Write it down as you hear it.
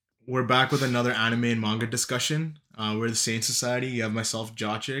We're back with another anime and manga discussion. We're the Sane Society. You have myself,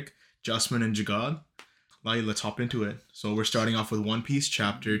 Jachik, Justman, and Jagad. Let's hop into it. So we're starting off with One Piece,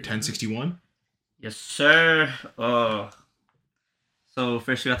 chapter 1061. Yes, sir. Oh. So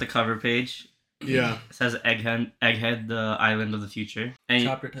first we got the cover page. Yeah. It says Egghead, the island of the future. And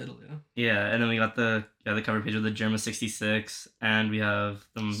chapter title, yeah. Yeah, and then we got the cover page with the Germa 66, and we have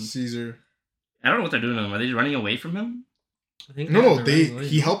them. Caesar. I don't know what they're doing to him. Are they running away from him? I think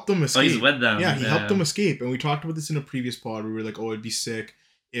he helped them escape. Oh, he's with them. Yeah, he helped them escape. And we talked about this in a previous pod where we were like, oh, it'd be sick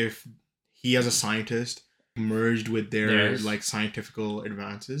if he as a scientist merged with their like scientifical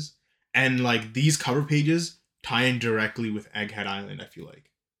advances. And like these cover pages tie in directly with Egghead Island, I feel like.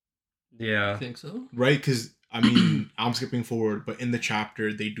 Yeah. I think so. Right? Because, I mean, I'm skipping forward, but in the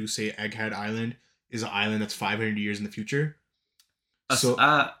chapter, they do say Egghead Island is an island that's 500 years in the future. So,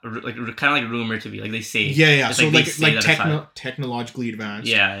 like kind of like rumored to be, like they say. Yeah. It's so like that technologically advanced.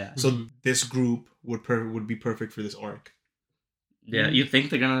 Yeah. So this group would be perfect for this arc. Yeah, you think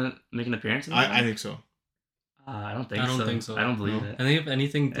they're gonna make an appearance in that? I think so. I don't think so. I don't believe it. I think if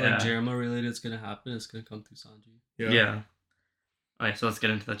anything like Jerema related is gonna happen, it's gonna come through Sanji. Yeah. Alright, so let's get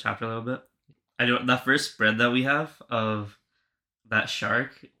into the chapter a little bit. That first spread that we have of that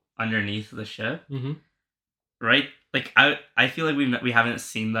shark underneath the ship, right? Like I feel like we haven't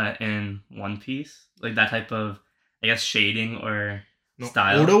seen that in One Piece, like that type of, I guess, shading or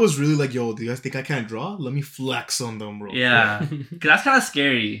style. Oda was really like, yo, do you guys think I can't draw? Let me flex on them, bro. Yeah, because that's kind of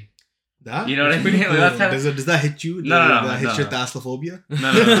scary. That? You know what I mean? Cool. Like, does that hit you? No. Does that hit your thalassophobia?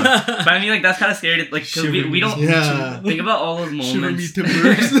 No. But I mean, like, that's kind of scary. Like, because we don't think about all those moments.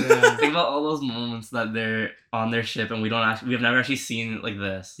 Think about all those moments that they're on their ship and we have never actually seen it like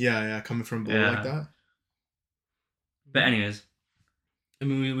this. Yeah, coming from below like that. But anyways, I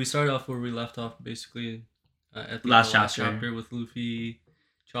mean, we started off where we left off, basically at the last chapter with Luffy,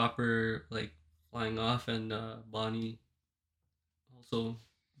 Chopper like flying off, and Bonnie also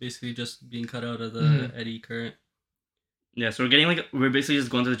basically just being cut out of the eddy current. Yeah, so we're basically just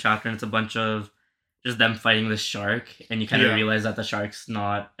going through the chapter, and it's a bunch of just them fighting this shark, and you kind of realize that the shark's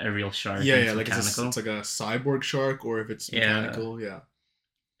not a real shark. Yeah, like it's like a cyborg shark, or if it's mechanical,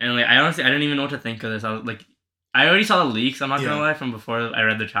 And like I didn't even know what to think of this. I was like, I already saw the leaks, I'm not gonna lie, from before I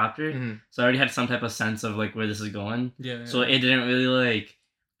read the chapter. So I already had some type of sense of like where this is going. Yeah. So it didn't really like,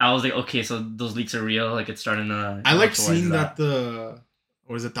 I was like, okay, so those leaks are real, like it's starting to... I like seeing that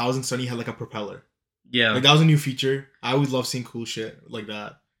or is it Thousand Sunny had like a propeller. Yeah. Like that was a new feature. I always love seeing cool shit like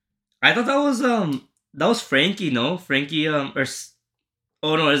that. I thought that was Frankie, no? Frankie, oh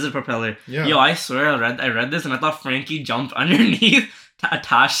no, it is a propeller. Yeah. Yo, I swear I read this and I thought Frankie jumped underneath to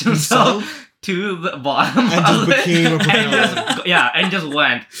attach himself to the bottom and just became a propeller. And just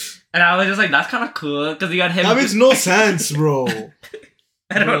went. And I was just like, that's kind of cool, because you got him. That makes no sense, bro.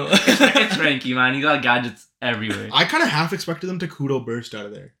 I don't know. It's Frankie, man. He got gadgets everywhere. I kind of half expected them to Kudo burst out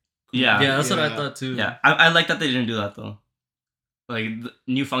of there. Yeah, that's what I thought too. Yeah, I like that they didn't do that though. Like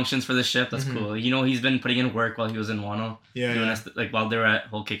new functions for the ship, that's cool. You know, he's been putting in work while he was in Wano. Like while they were at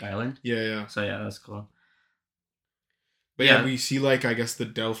Whole Cake Island. Yeah. So yeah, that's cool. But we see like, I guess the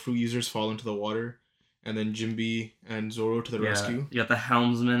Delph fruit users fall into the water, and then Jinbe and Zoro to the rescue. You got the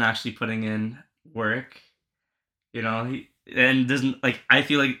helmsman actually putting in work. You know, I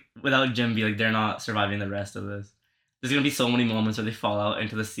feel like without Jinbe, like they're not surviving the rest of this. There's gonna be so many moments where they fall out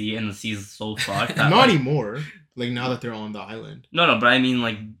into the sea, and the sea's so fucked. Not anymore. Like now that they're on the island. No, but I mean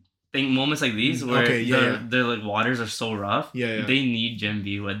like moments like these where their like waters are so rough. Yeah. They need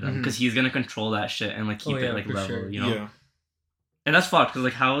Jinbe with them because he's gonna control that shit and like keep it like level. Sure. You know. Yeah. And that's fucked, because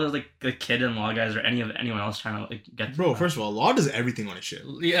like how is like the kid and Law guys or anyone else trying to like get? Bro, first of all, Law does everything on his ship.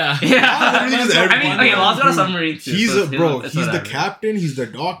 Yeah. I mean, Law's got a submarine too. He's the captain. He's the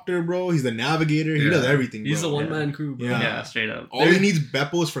doctor, bro. He's the navigator. He does everything. Bro. He's a one-man crew, bro. Yeah, straight up. All he needs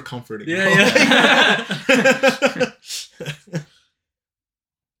Beppo is for comforting. Yeah.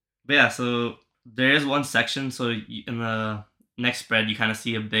 But yeah, so there is one section. So in the next spread, you kind of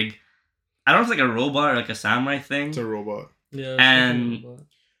see a big, I don't know if it's like a robot or like a samurai thing. It's a robot. Yeah, and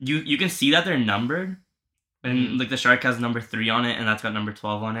you can see that they're numbered, and like the shark has number 3 on it, and that's got number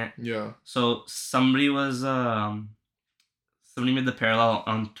 12 on it. Yeah. So somebody made the parallel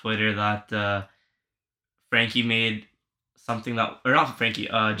on Twitter that Frankie made something that, or not Frankie,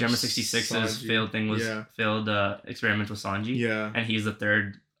 Germa 66's failed thing was failed experiment with Sanji. Yeah. And he's the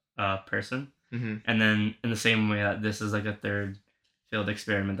third person. And then in the same way that this is like a third failed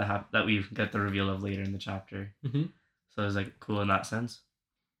experiment that we get the reveal of later in the chapter. So it's like cool in that sense.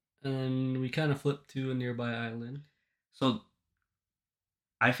 And we kind of flip to a nearby island. So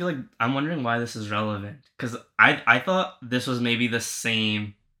I feel like I'm wondering why this is relevant, because I thought this was maybe the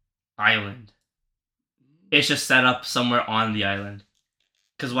same island. It's just set up somewhere on the island.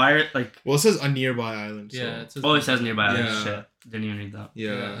 Because why are, like... Well, it says a nearby island. So. Yeah. It says nearby island. Yeah. Shit. Didn't even read that.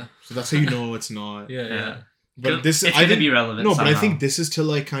 Yeah. So that's how you know it's not. Yeah. But this... It's going to be relevant No, somehow. but I think this is to,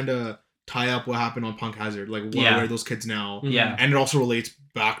 like, kind of tie up what happened on Punk Hazard. Like, where are those kids now? Yeah. And it also relates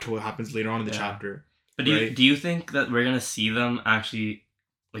back to what happens later on in the chapter. But do you think that we're going to see them actually...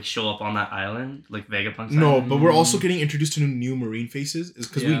 like show up on that island, like Vegapunk's No, island? but we're also getting introduced to new marine faces. Is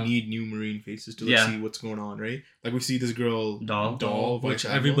because we need new marine faces to see what's going on, right? Like we see this girl doll, which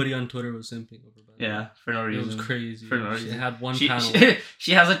everybody on Twitter was simping over. For no reason. It was crazy. For no reason. She had one panel.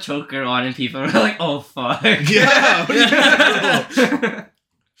 She has a choker on, and people are like, "Oh fuck!" Yeah,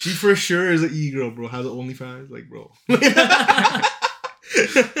 she for sure is an e-girl, bro. Has OnlyFans, like, bro.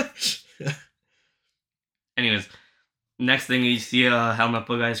 Anyways. Next thing, you see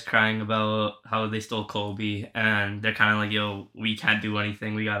Helmeppo guys crying about how they stole Kobe, and they're kind of like, yo, we can't do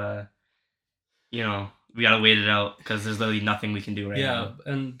anything. We gotta wait it out because there's literally nothing we can do right now.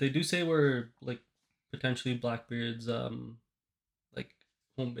 Yeah, and they do say we're, like, potentially Blackbeard's, like,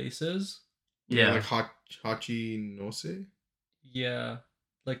 home bases. Yeah. Like Hachinose? Yeah,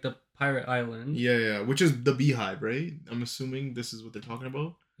 like the pirate island. Yeah, which is the beehive, right? I'm assuming this is what they're talking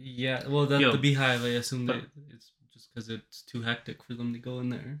about? Yeah, well, the beehive, I assume that it's... because it's too hectic for them to go in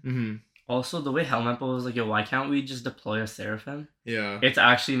there. Mm-hmm. Also, the way Helmeppo was like, yo, why can't we just deploy a Seraphim? Yeah. It's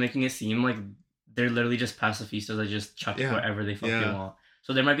actually making it seem like they're literally just pacifistas that just chuck whatever they fucking want.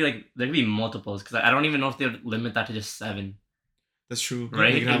 So there could be multiples, because I don't even know if they would limit that to just 7. That's true.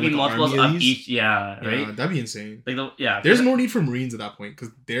 Right? It could be multiples of each, right? Yeah, that'd be insane. Like there's no need for Marines at that point,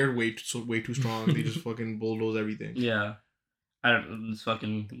 because they're way too strong. They just fucking bulldoze everything. Yeah. It's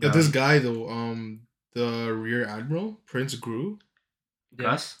fucking... Yeah, this guy, though, the Rear Admiral, Prince Gruss,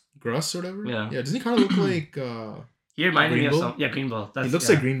 or whatever. Yeah. Doesn't he kind of look like he reminded me of some Green Bull. He looks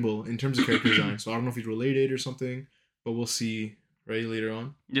like Green Bull in terms of character design. So I don't know if he's related or something, but we'll see right later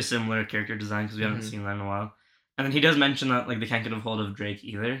on. Just similar character design because we haven't seen that in a while. And then he does mention that like they can't get a hold of Drake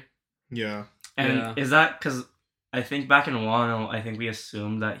either. Yeah. And is that because I think back in Wano, I think we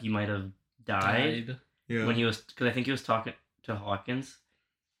assumed that he might have died. Yeah. When he was, because I think he was talking to Hawkins.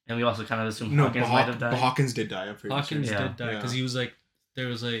 And we also kind of assumed Hawkins might have died. But Hawkins did die. Hawkins did die because he was like, he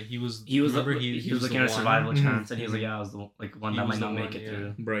was looking at a survival chance, and he was like, I was the one that might not make it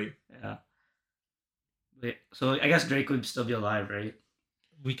through. Right. Yeah. So I guess Drake would still be alive, right?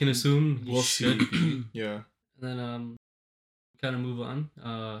 We can assume we'll should be. Yeah. And then kind of move on.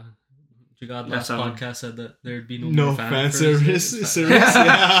 Jagad last podcast said that there'd be no fan service.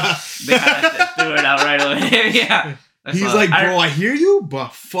 Yeah. They kind of threw it out right away. Yeah. He's like, bro, I hear you,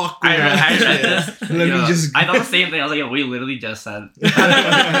 but fuck. I read this. Let me just. I thought the same thing. I was like, we literally just said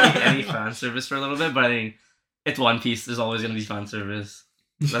any fan service for a little bit, but I think it's One Piece. There's always gonna be fan service.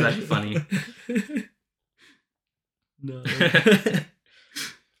 That's actually funny. No.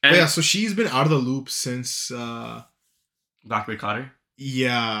 So she's been out of the loop since Blackbeard caught her.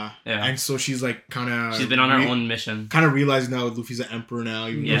 Yeah. And so she's like she's been on her own mission. Kind of realizing now Luffy's an emperor now.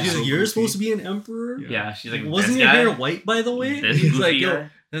 She's like, you're supposed to be an emperor? Yeah, she's like, wasn't your hair white, by the way? He's like, yo,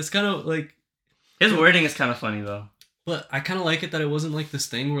 that's kind of like... His wording is kind of funny, though. But I kind of like it that it wasn't like this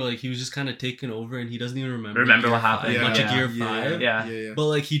thing where like he was just kind of taking over and he doesn't even remember what happened. Much of Gear 5. Yeah. But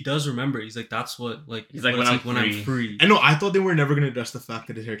like he does remember. He's like, that's what like... He's like, when I'm free. I know, I thought they were never going to address the fact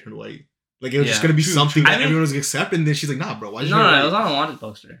that his hair turned white. Like, it was just going to be something that everyone was accepting. And then she's like, nah, bro. Why? No, it was on a wanted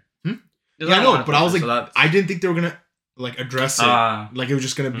poster. Yeah, I know, but I was like, I didn't think they were going to, like, address it. Like, it was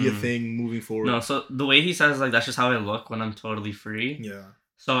just going to be a thing moving forward. No, so the way he says, like, that's just how I look when I'm totally free. Yeah.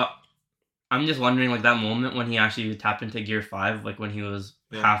 So, I'm just wondering, like, that moment when he actually tapped into Gear 5, like, when he was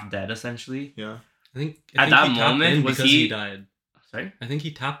half dead, essentially. Yeah. I think at that moment, was he died. Sorry? I think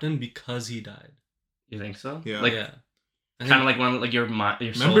he tapped in because he died. You think so? Yeah. Like, kind of like when like your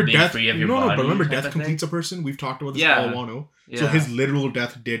soul being free of your body. No, but remember death completes a person. We've talked about this all Wano. So his literal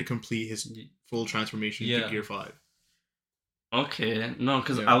death did complete his full transformation to Gear 5. Okay. No,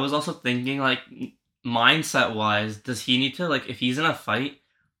 because I was also thinking, like, mindset-wise, does he need to, like, if he's in a fight,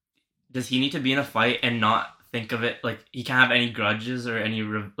 does he need to be in a fight and not think of it, like, he can't have any grudges or any,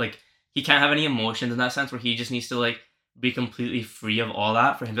 like, he can't have any emotions in that sense where he just needs to, like, be completely free of all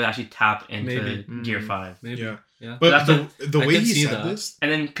that for him to actually tap into Gear 5. Maybe. Yeah. But the way he said this... And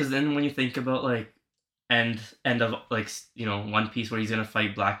then, because then when you think about, like, end of, like, you know, One Piece where he's going to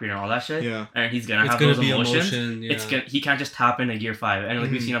fight Blackbeard and all that shit, and he's going to have those emotions, he can't just tap into Gear 5. And, like,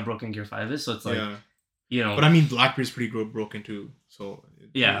 we've seen how broken Gear 5 is, so it's like, you know... But, I mean, Blackbeard's pretty broken, too, so...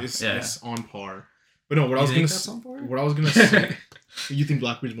 It's on par. But no, what I was going to say... You think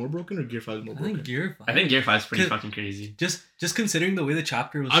Blackbeard's more broken or Gear 5 is more broken? I think Gear 5 is pretty fucking crazy. Just considering the way the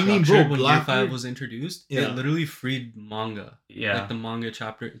chapter was structured when Gear 5 was introduced, it literally freed manga. Yeah. Like the manga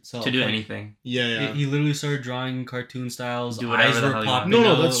chapter itself. To do anything. Yeah. He literally started drawing cartoon styles. Do whatever eyes the were hell popping.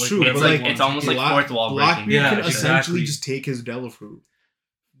 No, that's true. It's almost like fourth wall breaking. Blackbeard can essentially just take his devil fruit.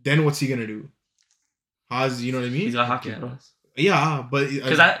 Then what's he gonna do? You know what I mean? He's got hockey, bro. Yeah, but...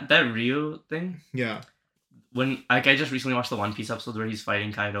 Because that Ryu thing... Yeah. When I just recently watched the One Piece episode where he's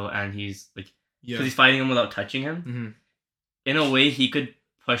fighting Kaido and he's like... Because he's fighting him without touching him. Mm-hmm. In a way, he could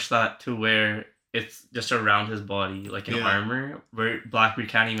push that to where it's just around his body, like in armor, where Blackbeard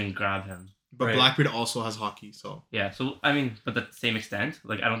can't even grab him. But Blackbeard also has hockey, so... Yeah, so, I mean, but the same extent.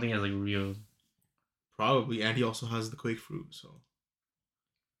 Like, I don't think he has, like, Ryu. Probably, and he also has the Quake fruit, so...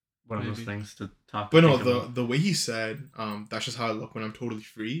 One of those things to talk. But no, the way he said, that's just how I look when I'm totally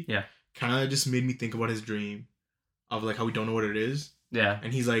free. Yeah. Kind of just made me think about his dream of like how we don't know what it is. Yeah.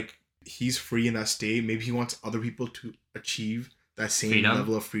 And he's like, he's free in that state. Maybe he wants other people to achieve that same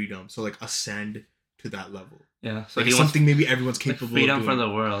level of freedom. So like ascend to that level. Yeah. So like he something maybe everyone's capable of freedom doing. for the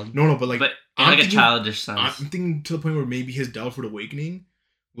world. No, but like in like a childish sense. I'm thinking to the point where maybe his Devil Fruit Awakening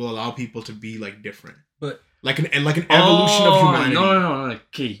will allow people to be like different. But like an evolution of humanity. No.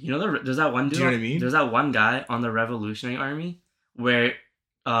 Okay, you know there's that one dude. Do you know what I mean? There's that one guy on the Revolutionary Army where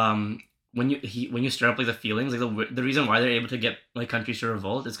when you stir up like the feelings, like the reason why they're able to get like countries to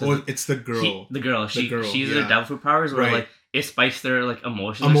revolt is because it's the girl. She's their devil fruit powers where like it spikes their like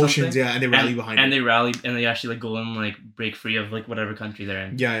emotions, and they rally behind it. And they rally and they actually like go and like break free of like whatever country they're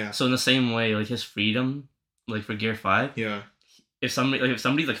in. Yeah. So in the same way, like his freedom, like for Gear 5. Yeah. If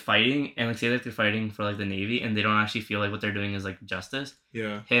somebody's like fighting and like say that they're fighting for like the Navy and they don't actually feel like what they're doing is like justice.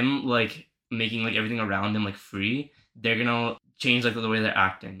 Yeah. Him like making like everything around him like free, they're gonna change like the way they're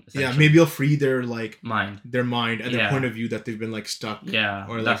acting. Yeah, maybe it'll free their like mind and their point of view that they've been like stuck. Yeah.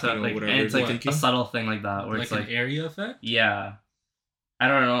 Or like, whatever. And it's like a subtle thing like that where like it's like an area effect. Yeah. I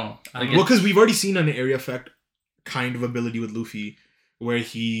don't know. Well, because we've already seen an area effect kind of ability with Luffy, where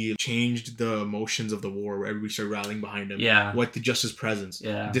he changed the emotions of the war, where everybody started rallying behind him. Yeah. With just his presence.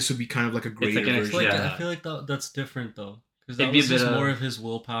 Yeah. This would be kind of like a greater version of that. I feel like that's different though, because that was just more of his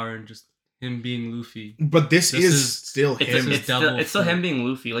willpower and just him being Luffy. But this is still him. It's still him being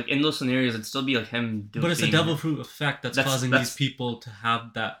Luffy. Like in those scenarios, it'd still be like him doing. But it's a devil fruit effect that's causing these people to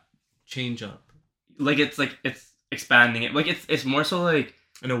have that change up. Like it's expanding it. Like it's more so like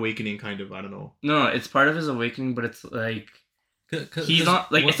an awakening, kind of. I don't know. No, it's part of his awakening, but it's like. He's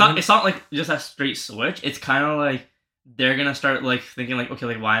not like it's not like just a straight switch. It's kind of like they're gonna start like thinking like, okay,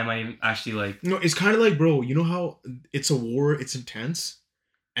 like why am I actually like? No, it's kind of like, bro, you know how it's a war, it's intense,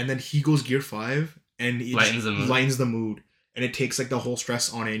 and then he goes Gear 5 and it lightens the mood, and it takes like the whole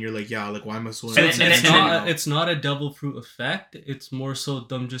stress on it, and you're like, yeah, like why am I so? It's not a devil fruit effect. It's more so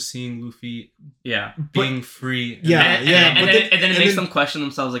them just seeing Luffy, being free. And then it makes them question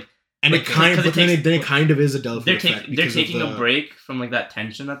themselves like. And it kind of is a devil fruit effect. They're taking a break from like that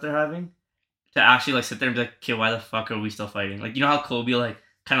tension that they're having to actually like sit there and be like, okay, why the fuck are we still fighting? Like, you know how Kobe like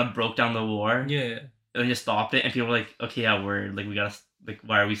kind of broke down the war, and just stopped it, and people were like, okay, yeah, word, like we gotta like,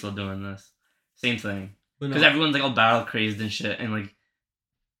 why are we still doing this? Same thing, because everyone's like all battle crazed and shit, and like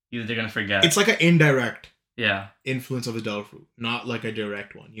they're gonna forget. It's like an indirect influence of the devil fruit, not like a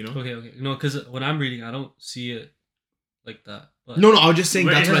direct one, you know? Okay, no, because when I'm reading, I don't see it like that. But no, I was just saying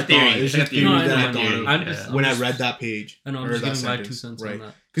that's what I thought. It was just theory that I thought of when I read that page. I know, I'm just giving my 2 cents on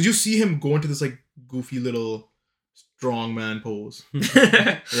that. Because you see him go into this like goofy little strongman pose,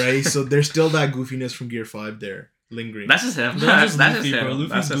 right? So there's still that goofiness from Gear 5 there lingering. That's just him. That's just him. Bro.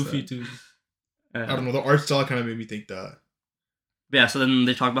 Luffy's goofy too. I don't know. The art style kind of made me think that. Yeah. So then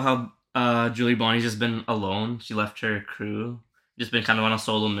they talk about how Julie Bonnie's just been alone. She left her crew, just been kind of on a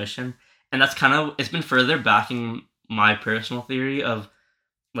solo mission, and that's kind of it's been further backing my personal theory of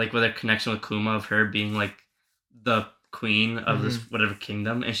like with a connection with Kuma of her being like the queen of this whatever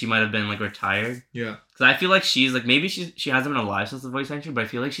kingdom, and she might have been like retired. Yeah, because I feel like she's like maybe she hasn't been alive since the voice entry, but I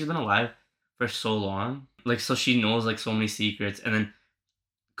feel like she's been alive for so long, like so she knows like so many secrets, and then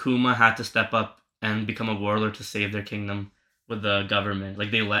Kuma had to step up and become a warlord to save their kingdom with the government.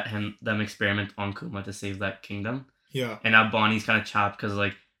 Like they let them experiment on Kuma to save that kingdom. Yeah, and now Bonnie's kind of chapped because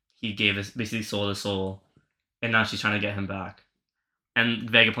like he gave us basically soul to soul. And now she's trying to get him back. And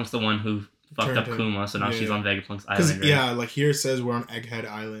Vegapunk's the one who fucked up Kuma, so now she's on Vegapunk's island. Right? Yeah, like here it says we're on Egghead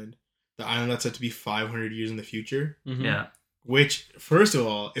Island. The island that's said to be 500 years in the future. Mm-hmm. Yeah. Which, first of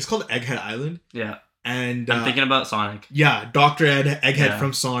all, it's called Egghead Island. Yeah. And I'm thinking about Sonic. Yeah, Dr. Egghead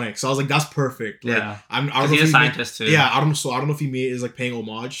from Sonic. So I was like, that's perfect. Like, yeah. I don't know he's a scientist too. Yeah, I don't know if he is like paying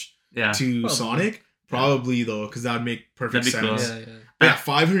homage to Sonic. Probably though, because that would make perfect sense. Cool. Yeah. But yeah,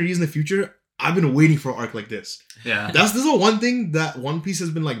 500 years in the future, I've been waiting for an arc like this. Yeah. This is the one thing that One Piece has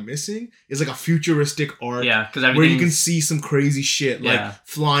been like missing is like a futuristic arc. Yeah, because where you can see some crazy shit like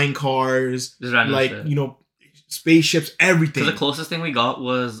flying cars, like shit. you know, spaceships, everything. Because the closest thing we got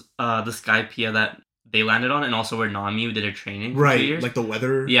was the Skypiea that they landed on, and also where Nami did her training. For 2 years. Like the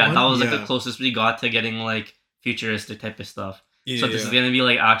weather. Yeah, one? That was like the closest we got to getting like futuristic type of stuff. So this is gonna be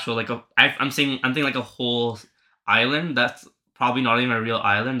like actual like I'm thinking like a whole island that's probably not even a real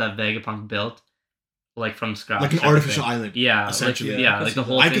island that Vegapunk built, like from scratch. Like an artificial island. Yeah, essentially. Like the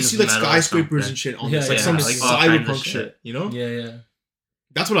whole. I can see like skyscrapers and shit on this, like some cyberpunk shit. You know? Yeah.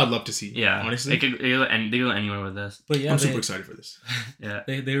 That's what I'd love to see. Yeah, honestly, they go anywhere with this. But yeah, I'm super excited for this. Yeah,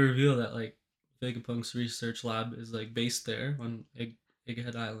 they reveal that like Vegapunk's research lab is like based there on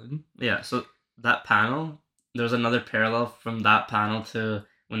Egghead Island. Yeah, so that panel, there's another parallel from that panel to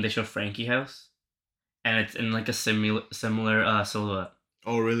when they show Frankie House, and it's in like a similar silhouette.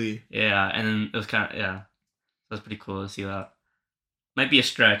 Oh, really? Yeah, and then it was kind of that's pretty cool to see that. Might be a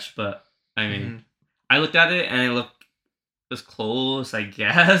stretch, but I mean, I looked at it and it was close, I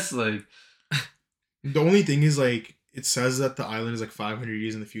guess. Like, the only thing is like it says that the island is like 500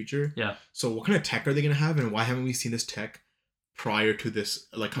 years in the future. Yeah. So what kind of tech are they gonna have, and why haven't we seen this tech prior to this,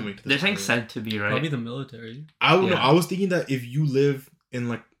 like coming to this? They're saying said to be, right? Probably the military. I don't know. I was thinking that if you live in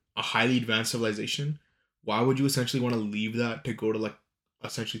like a highly advanced civilization, why would you essentially want to leave that to go to like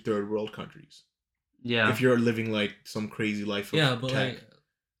essentially third world countries? Yeah. If you're living like some crazy life of but tech.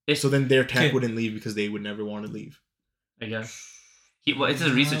 like, so then their tech wouldn't leave because they would never want to leave. I guess. It's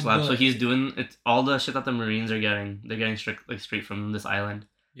his research lab, so he's doing all the shit that the Marines are getting. They're getting straight from this island.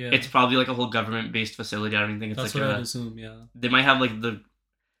 Yeah. It's probably like a whole government-based facility. I don't think it's that's like what I'd assume. Yeah. They might have like the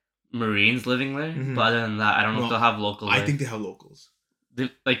Marines living there, but other than that, I don't know if they'll have locals. I think they have locals.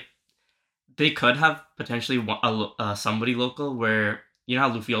 They could have potentially somebody local where you know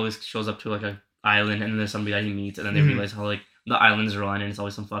how Luffy always shows up to like an island and then there's somebody that he meets and then they realize how like the island's run and it's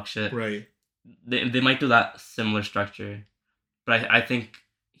always some fuck shit. Right. They might do that similar structure, but I think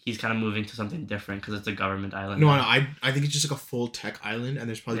he's kind of moving to something different because it's a government island. No, I think it's just like a full tech island and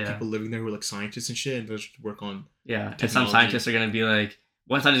there's probably people living there who are like scientists and shit and they'll just work on technology. And some scientists are gonna be like,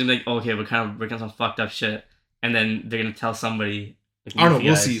 one scientist is gonna be like, oh, okay, we're kind of working on some fucked up shit, and then they're gonna tell somebody. Like, I don't know.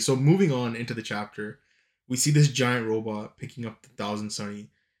 We'll see. So moving on into the chapter, we see this giant robot picking up the Thousand Sunny.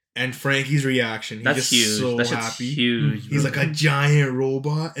 And Frankie's reaction, he's just huge. So happy. Huge, he's like a giant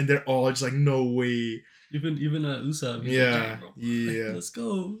robot, and they're all just like, "No way!" Even Usopp. Yeah. Let's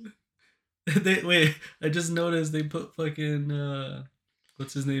go. Wait, I just noticed they put fucking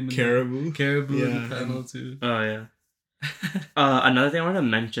what's his name? Caribou. In the panel too. Oh yeah. Another thing I want to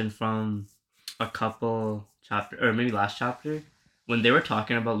mention from a couple chapter or maybe last chapter when they were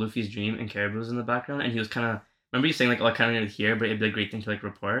talking about Luffy's dream and Caribou's in the background, and he was kind of. Remember you saying, like, oh, I kind of need to hear, but it'd be a great thing to, like,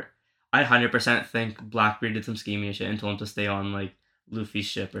 report? I 100% think Blackbeard did some scheming shit and told him to stay on, like, Luffy's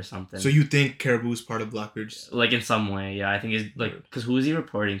ship or something. So you think Caribou's part of Blackbeard's? Like, in some way, yeah. I think he's, like, because who is he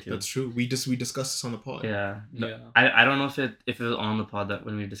reporting to? That's true. We discussed this on the pod. Yeah. I don't know if it was on the pod that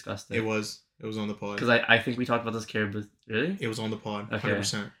when we discussed it. It was on the pod. Because I think we talked about this Caribou. Really? It was on the pod. Okay.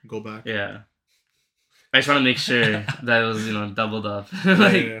 100%. Go back. Yeah. I just want to make sure that it was, doubled up.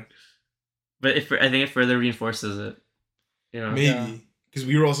 Yeah. But I think it further reinforces it. Maybe. Because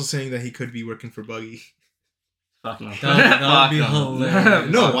we were also saying that he could be working for Buggy. Fuck no. That would be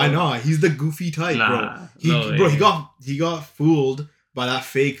hilarious. No, why not? He's the goofy type, bro. He got fooled by that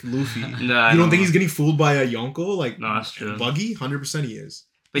fake Luffy. You don't think he's getting fooled by a Yonko? Like, no, that's true. Buggy? 100% he is.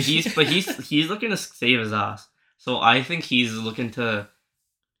 But he's looking to save his ass. So I think he's looking to,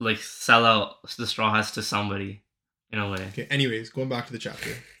 like, sell out the Straw Hats to somebody. In a way. Okay, anyways, going back to the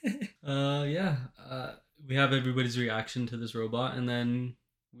chapter. We have everybody's reaction to this robot, and then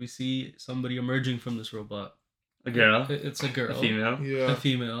we see somebody emerging from this robot. A girl? It's a girl. A female? Yeah. A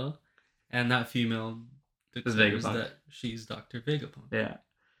female. And that female declares that she's Dr. Vegapunk. Yeah.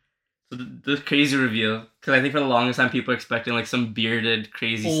 So the crazy reveal, because I think for the longest time people are expecting like some bearded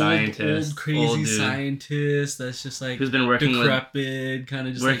crazy scientist, old scientist that's just like who's been working decrepit, kind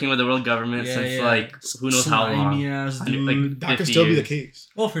of just working with the world government since like who knows how long. Ass dude. That could still be the case.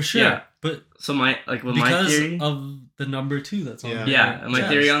 Oh, for sure. Yeah. But so my theory of the number 2 that's on. My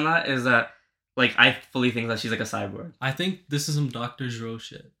theory on that is that like I fully think that she's like a cyborg. I think this is some Dr. Zero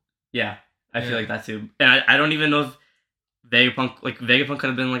shit. Yeah, I feel like that too, and I don't even know if Vegapunk could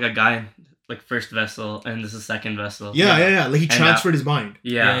have been like a guy like first vessel and this is second vessel. Yeah. Like he transferred his mind.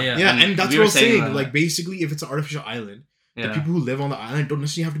 Yeah. And that's what I was saying. Like basically, if it's an artificial island, the people who live on the island don't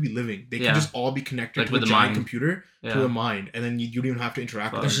necessarily have to be living. They can just all be connected to a giant computer to a mind, and then you don't even have to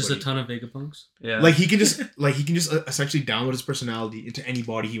interact with There's anybody. just a ton of Vegapunks. Yeah. Like he can just essentially download his personality into any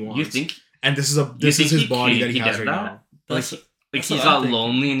body he wants. You think? And this is his body that he has right now. That's he's got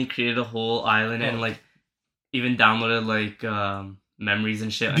lonely and he created a whole island and like even downloaded like memories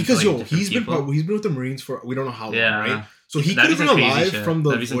and shit. Because he's been with the Marines for we don't know how long, right? So he could have been alive from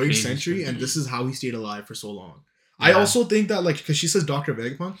the Voyage Century, and this is how he stayed alive for so long. Yeah. I also think that like because she says Dr.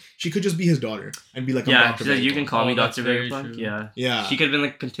 Vegapunk, she could just be his daughter and be like, Dr. Vegapunk. You can call me Dr. Vegapunk. Yeah. She could have been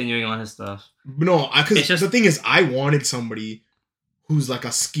like continuing on his stuff. No, because the thing is, I wanted somebody who's like a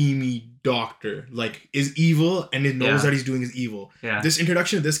schemy doctor, like is evil and it knows that he's doing his evil. Yeah. This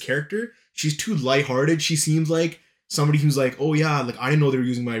introduction of this character, she's too lighthearted. She seems like somebody who's like, oh yeah, like I didn't know they were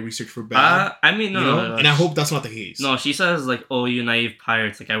using my research for bad. I mean, no. And I hope that's not the case. No, she says like, oh, you naive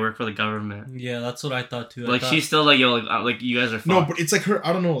pirates, like I work for the government. Yeah, that's what I thought too. Like she's still like, yo, like you guys are fucked. No, but it's like her,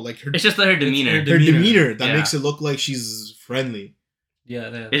 I don't know, like her. It's just like her demeanor. Her demeanor that makes it look like she's friendly.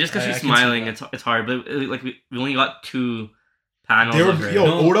 Yeah, it's just because she's smiling. It's hard, but like we only got 2 panels of her.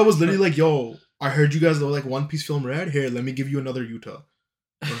 Oda was literally like, yo, I heard you guys like One Piece film read. Here, let me give you another Utah.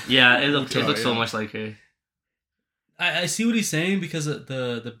 Yeah, it looks so much like her. I see what he's saying because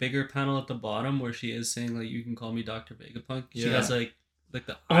the bigger panel at the bottom where she is saying like you can call me Dr. Vegapunk. She has like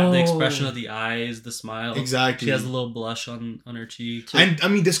the expression of the eyes, the smile. Exactly. She has a little blush on her cheek. And I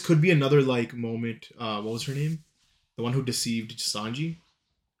mean, this could be another like moment. What was her name? The one who deceived Sanji.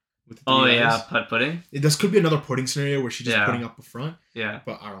 Pudding. This could be another Pudding scenario where she's just putting up a front. Yeah,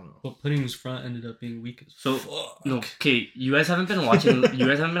 but I don't know. But Pudding's front ended up being weak as fuck. No, okay, you guys haven't been watching.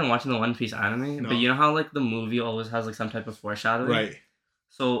 The One Piece anime, but you know how like the movie always has like some type of foreshadowing, right?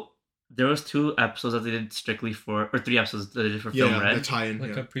 So there was 2 episodes that they did strictly for, or 3 episodes that they did for film, right? The tie-in,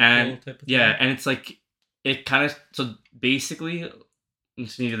 like a prequel type of thing. Yeah, and it's like it kind of so basically,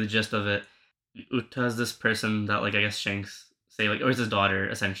 just to give you the gist of it, Uta's this person that like I guess Shanks say like, or it's his daughter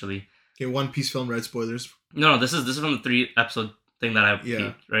essentially. Okay, One Piece film read spoilers. No, this is from the 3 episode thing that I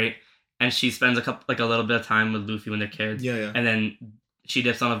peeped, right? And she spends a little bit of time with Luffy when they're kids. Yeah. And then she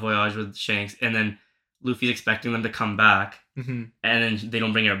dips on a voyage with Shanks, and then Luffy's expecting them to come back, and then they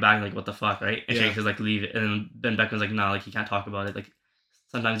don't bring her back. Like, what the fuck, right? And Shanks is like, leave it. And then Beckman's like, nah, like you can't talk about it. Like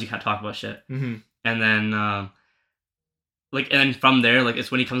sometimes you can't talk about shit. And then and then from there, like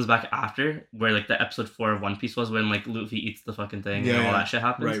it's when he comes back after, where like the episode 4 of One Piece was when like Luffy eats the fucking thing and all that shit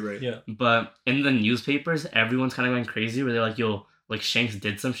happens. Right. Yeah. But in the newspapers, everyone's kind of going crazy where they're like, yo, like Shanks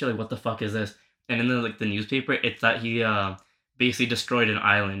did some shit. Like, what the fuck is this? And in the newspaper, it's that he basically destroyed an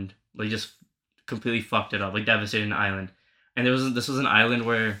island. Like just completely fucked it up. Like devastated an island. And this was an island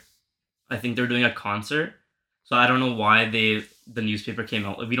where I think they were doing a concert. So I don't know why the newspaper came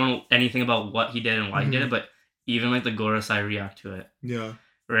out. Like, we don't know anything about what he did and why he did it, but even like the Gorosei react to it. Yeah.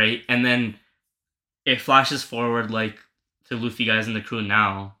 Right? And then it flashes forward like to Luffy guys and the crew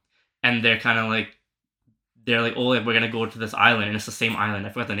now. And they're kind of like, oh, like, we're going to go to this island. And it's the same island. I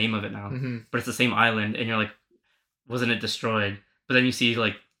forgot the name of it now. But it's the same island. And you're like, wasn't it destroyed? But then you see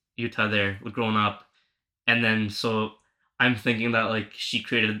like Yuta there grown up. And then so I'm thinking that like she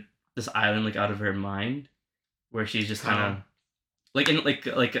created this island like out of her mind. Where she's just kind of like, in like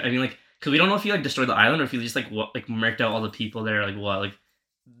I mean like, because we don't know if he like destroyed the island or if he just like murked out all the people there, like what, like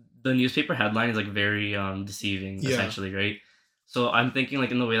the newspaper headline is like very deceiving essentially, right? So I'm thinking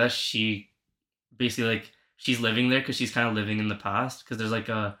like in the way that she basically like she's living there because she's kind of living in the past, because there's like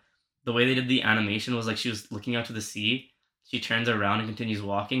the way they did the animation was like she was looking out to the sea, she turns around and continues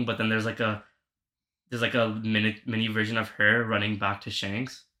walking, but then there's like a mini version of her running back to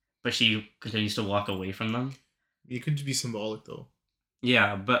Shanks, but she continues to walk away from them. It could be symbolic though.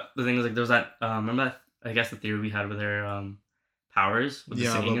 Yeah, but the thing is, like, there was that, remember that, I guess, the theory we had with her powers, with the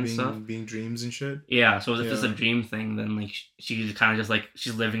singing and stuff? Being dreams and shit? Yeah, so if it's a dream thing, then, like, she kind of just, like,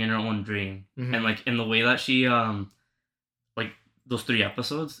 she's living in her own dream. And, like, in the way that she, like, those 3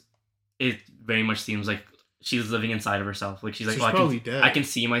 episodes, it very much seems like she's living inside of herself. Like, she's like, dead. I can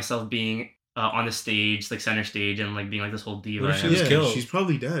see myself being on the stage, like, center stage, and, like, being, like, this whole diva. What if she was killed? She's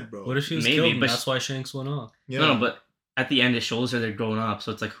probably dead, bro. What if she was killed and that's why Shanks went off? Yeah. No, but at the end, it shows her they're grown up,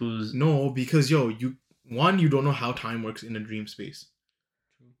 so it's like who's... No, because, you don't know how time works in a dream space.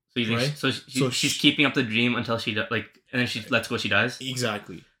 So you think she's keeping up the dream until she, like, and then she lets go, she dies?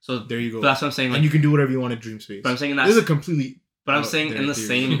 Exactly. So there you go. But that's what I'm saying. Like, and you can do whatever you want in dream space. But I'm saying that... This is a completely... But I'm saying in the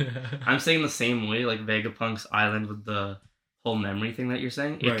same... I'm saying the same way, like, Vegapunk's island with the whole memory thing that you're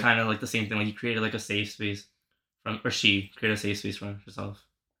saying, it kind of, like, the same thing. Like, you created, like, a safe space or she created a safe space for herself.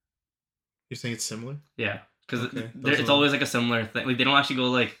 You're saying it's similar? Yeah. Because it's always like a similar thing. Like they don't actually go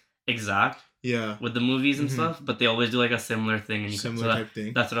like exact, Yeah. With the movies and stuff, but they always do like a similar thing. And similar type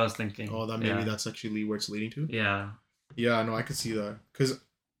thing. That's what I was thinking. Oh, that maybe that's actually where it's leading to. Yeah. Yeah, no, I could see that because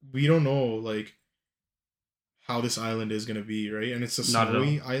we don't know like how this island is gonna be, right? And it's a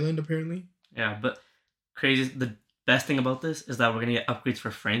snowy island apparently. Yeah, but crazy. The best thing about this is that we're gonna get upgrades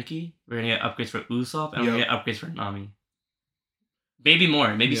for Frankie, we're gonna get upgrades for Usopp, and we're gonna get upgrades for Nami. Maybe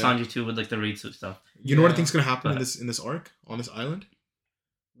more. Maybe Sanji too with like the raid suit stuff. You know what I think's gonna happen in this arc on this island?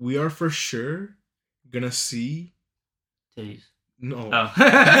 We are for sure gonna see titties. No. Oh.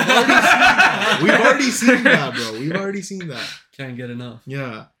 We've already seen that, bro. We've already seen that. Can't get enough.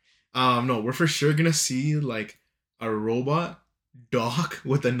 Yeah. No, we're for sure gonna see like a robot dock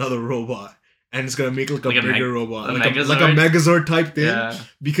with another robot. And it's gonna make like a bigger robot. Like a Megazord type thing. Yeah.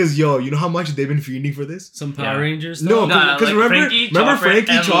 Because you know how much they've been feeding for this? Some Power Rangers? No, because like remember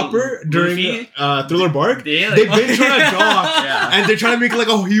Frankie Chopper during Thriller Bark? They've been trying to dock and they're trying to make like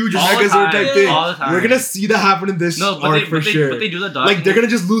a huge Megazord type thing. We're gonna see that happen in this arc for sure. But they do the docking. Like they're gonna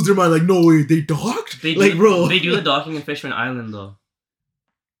just lose their mind, like, no way, they docked? Bro. They do the docking in Fishman Island though.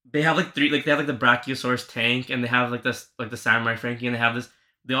 They have like 3 they have like the Brachiosaurus tank and they have like this like the Samurai Frankie and they have this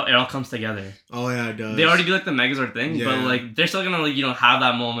it all comes together. Oh yeah, it does. They already do like the Megazord thing, but like they're still gonna like have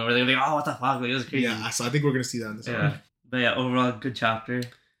that moment where they're like, oh, what the fuck, like it was crazy. Yeah, so I think we're gonna see that in this one. But yeah, overall good chapter.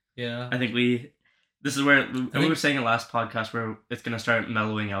 Yeah, I think this is where we were saying in last podcast where it's gonna start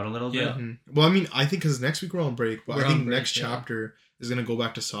mellowing out a little bit. Mm-hmm. Well, I mean, I think because next week we're on break, but I think next chapter is gonna go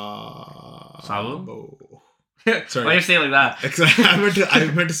back to Sabo. Sorry. Why you say it like that?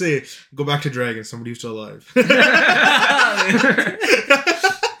 I meant to say go back to Dragon. Somebody who's still alive.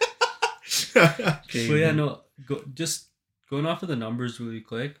 Okay. But yeah, no. Just going off of the numbers really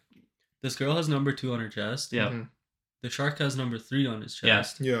quick. This girl has number 2 on her chest. Yeah. Mm-hmm. The shark has number 3 on his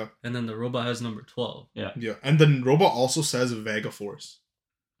chest. Yeah. And then the robot has number 12. Yeah. Yeah. And the robot also says Vega Force.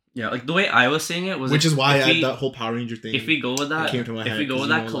 Yeah, like the way I was seeing it was, which is why that whole Power Ranger thing. If we go with that,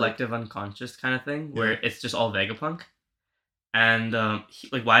 collective unconscious kind of thing, where it's just all Vegapunk, and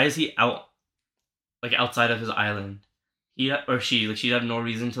why is he out, like outside of his island? He or she she'd have no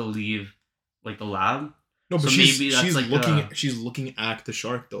reason to leave, like the lab. No, but so she's looking at the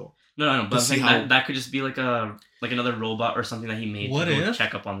shark though. No. But I'm saying that could just be like another robot or something that he made to go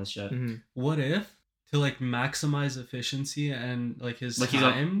check up on this shit. Mm-hmm. What if? To like maximize efficiency and like his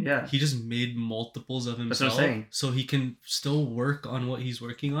time, he just made multiples of himself. That's what I'm saying. So he can still work on what he's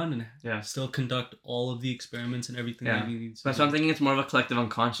working on and still conduct all of the experiments and everything that he needs. That's why I'm thinking it's more of a collective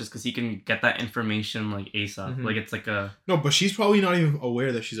unconscious because he can get that information like ASAP. Mm-hmm. Like it's like a but she's probably not even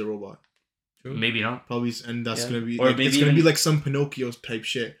aware that she's a robot. True. Maybe not. Probably, and that's gonna be it's gonna be like some Pinocchio type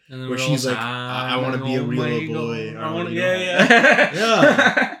shit where she's like, I want to be a real boy. I want to,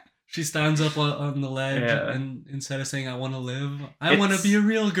 yeah. She stands up on the ledge and instead of saying, I want to live, I want to be a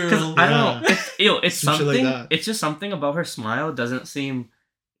real girl. I don't know. It's something. Like it's just something about her smile doesn't seem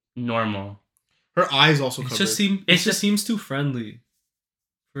normal. Her eyes also covered. It just seems too friendly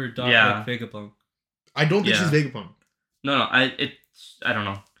for a dog like Vegapunk. I don't think she's Vegapunk. No, I don't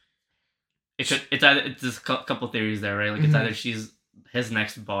know. It's just a couple theories there, right? Like it's either she's his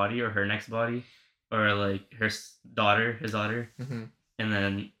next body or her next body, or like his daughter. Mm-hmm. And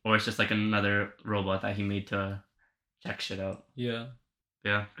then, or it's just like another robot that he made to check shit out. Yeah.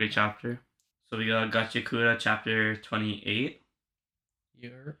 Yeah, great chapter. So we got Gachiakuta Chapter 28. Yeah.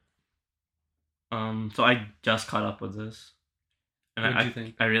 So I just caught up with this. And what do you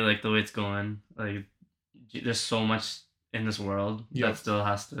think? I really like the way it's going. Like, there's so much in this world that still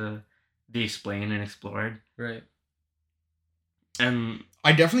has to be explained and explored. Right. And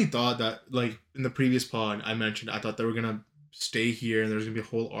I definitely thought that, like, in the previous pod I mentioned, I thought they were gonna stay here and there's gonna be a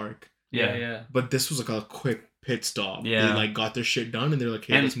whole arc. Yeah. But this was like a quick pit stop. Yeah. They like got their shit done and they're like,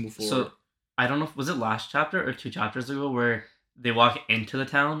 hey, let's move forward. So I don't know was it last chapter or 2 chapters ago where they walk into the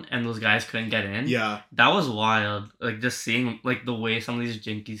town and those guys couldn't get in? Yeah. That was wild. Like just seeing like the way some of these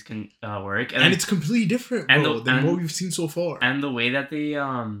jinkies can work. And it's completely different, bro, than what we've seen so far. And the way that they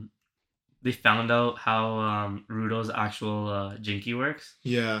found out how Rudo's actual jinky works.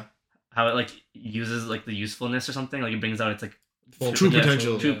 Yeah. How it like uses like the usefulness or something. Like it brings out its like true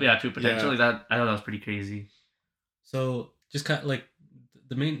potential. True potential. Yeah. Like that. I thought that was pretty crazy. So just kind of like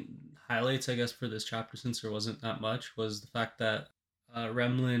the main highlights, I guess, for this chapter, since there wasn't that much, was the fact that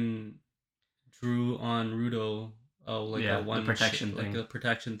Remlin drew on Rudo the protection thing. Like a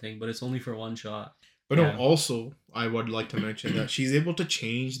protection thing, but it's only for one shot. But no, also I would like to mention that she's able to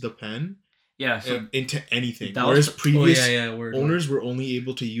change the pen. Yeah, so into anything. Whereas previous owners word. were only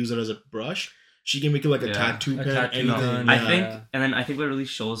able to use it as a brush. She can make it like a tattoo pen, anything. I think, and then I think what really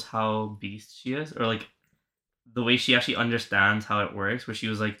shows how beast she is, or like the way she actually understands how it works, where she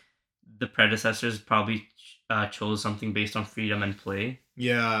was like, the predecessors probably chose something based on freedom and play.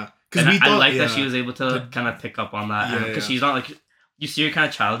 Yeah, because I like that she was able to kind of pick up on that, because she's not like, you see her kind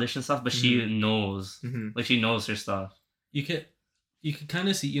of childish and stuff, but she knows, like she knows her stuff. You could kind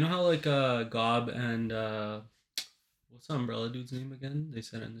of see, you know how like Gob and what's the umbrella dude's name again? They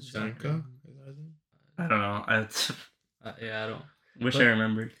said it in this chapter. I don't know. I don't. Wish I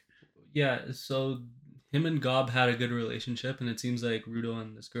remembered. Yeah, so him and Gob had a good relationship, and it seems like Rudo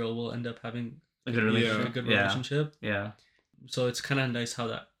and this girl will end up having a good relationship. Yeah. So it's kind of nice how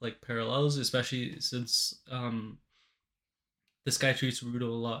that like parallels, especially since this guy treats Rudo a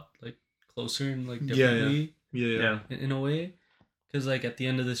lot like closer and like differently. Yeah. In a way, because like at the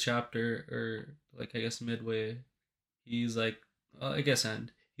end of this chapter, or like I guess midway, he's like,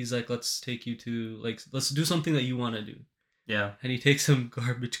 he's like, let's take you to like, let's do something that you want to do. Yeah. And he takes some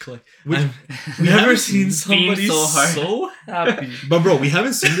garbage collect. I've never seen somebody so happy. But bro, we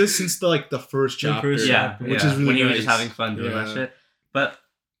haven't seen this since the first chapter. Which is really when he was just having fun doing that shit. But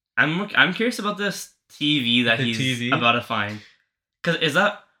I'm curious about this TV that he's about to find. Because is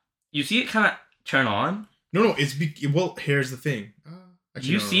that, you see it kind of turn on? No, well, here's the thing.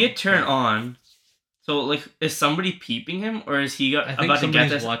 You see it turn on. So like, is somebody peeping him, or is he about to get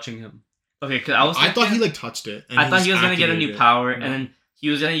this? Watching him. Okay, because I thought he like touched it. And I thought he was gonna get a new power, and then he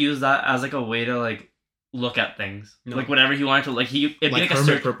was gonna use that as like a way to like look at things, like whatever he wanted to. Like it'd be like a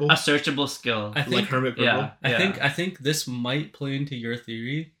searchable skill. I think, like Hermit Purple. Yeah, I think this might play into your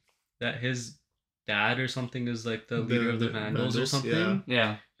theory that his dad or something is like the leader of the Vandals or something.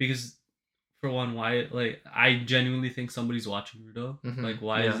 Yeah. Because for one, why, like, I genuinely think somebody's watching Rudo. Like,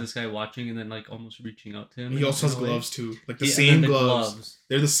 why is this guy watching and then like almost reaching out to him? He also has gloves too, like the same gloves.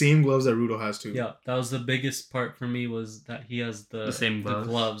 They're the same gloves that Rudo has too. Yeah, that was the biggest part for me, was that he has the same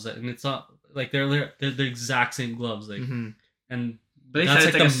gloves, and it's not like they're the exact same gloves, like, and but that's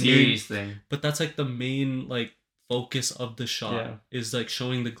like a series thing. But that's like the main like focus of the shot is like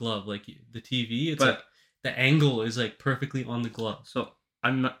showing the glove, like the TV. It's like the angle is like perfectly on the glove. So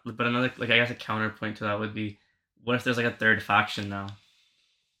I'm not, but another, like, I guess a counterpoint to that would be, what if there's like a third faction now?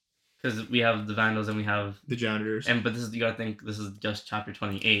 Because we have the Vandals and we have the Janitors, but this is, you gotta think, this is just chapter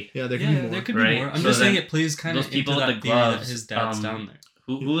 28. Yeah, there could be more. There could be more. I'm just saying it plays kind of those people into with that the gloves. That his dad's down there.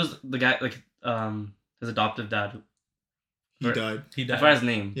 Who was the guy, like his adoptive dad? He died. I forgot his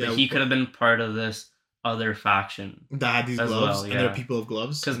name. Yeah, but he could have been part of this other faction that had these gloves, and they're people of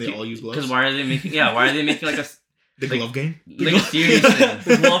gloves because they all use gloves. Because why are they making like a the like, glove game? Like a series thing.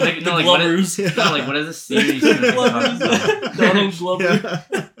 The glovers. What is this series? Donald Glover.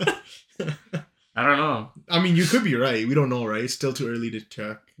 I don't know. I mean, you could be right. We don't know, right? It's still too early to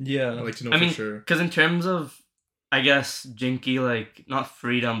check. Yeah. I'd like to know for sure. Because in terms of, I guess, Jinky, like, not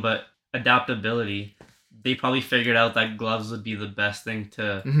freedom, but adaptability, they probably figured out that gloves would be the best thing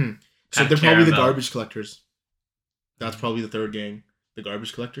to So they're probably the garbage collectors. That's probably the third gang. The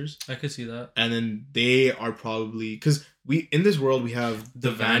garbage collectors. I could see that. And then they are probably, because we in this world we have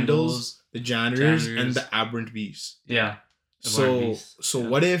the Vandals, the janitors, and the aberrant beasts. Yeah. So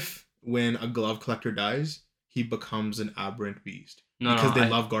what if when a glove collector dies, he becomes an aberrant beast? Because they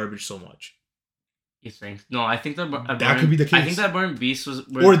love garbage so much. You think? No, I think that could be the case. I think that aberrant beast was,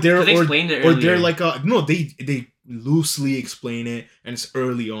 they explained it earlier. Or they're like they loosely explain it, and it's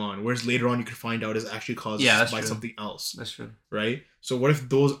early on, whereas later on you could find out it's actually caused by something else. That's true. Right? So what if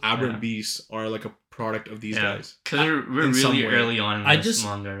those aberrant beasts are like a product of these guys? Because we're really early on in this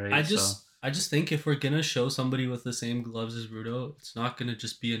manga, right? I just think if we're gonna show somebody with the same gloves as Rudo, it's not gonna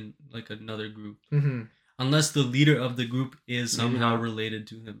just be another group. Unless the leader of the group is somehow related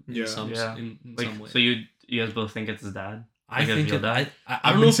to him in some way. So you guys both think it's his dad? I think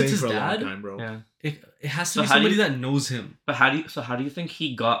I don't know if it's his dad. Time, bro. Yeah. It has to be somebody that knows him. But how do you think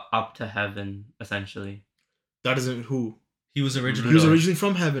he got up to heaven, essentially? That isn't who. He was originally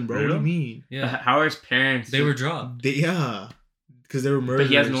from heaven, bro. What do you mean? Yeah. How are his parents? They were dropped. Because they were murderers.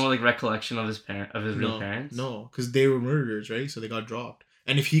 But he has no like recollection of his real parents. No, because they were murderers, right? So they got dropped.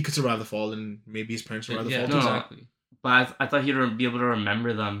 And if he could survive the fall, then maybe his parents survive the fall. No, exactly. But I thought he'd be able to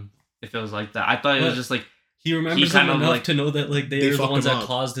remember them if it was like that. I thought it was just like he remembers them enough to know that like they are the ones that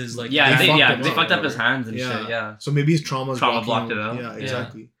caused his like. They fucked up his hands and shit. Yeah. So maybe his trauma blocked it out. Yeah,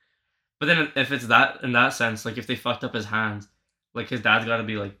 exactly. But then if it's that in that sense, like if they fucked up his hands, like his dad's got to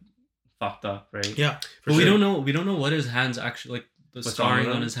be like fucked up, right? Yeah. But we don't know what his hands actually like. The scarring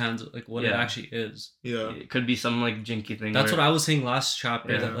on his hands, like what it actually is. Yeah. It could be some like Jinky thing. That's what I was saying last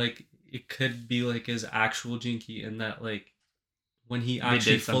chapter. That like it could be like his actual Jinky, and that like when he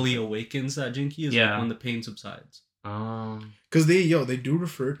actually fully awakens, that Jinky is like when the pain subsides. Because they do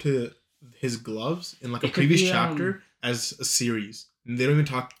refer to his gloves in like a previous chapter as a series. They don't even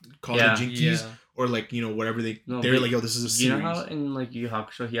call it jinkies or like, you know, whatever they're like, yo, this is a series. You know how in like Yu Yu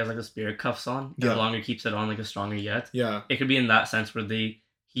Hakusho he has like the spirit cuffs on? The longer he keeps it on, like the stronger he gets. Yeah. It could be in that sense where they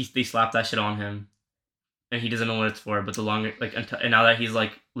slap that shit on him and he doesn't know what it's for, but the longer and now that he's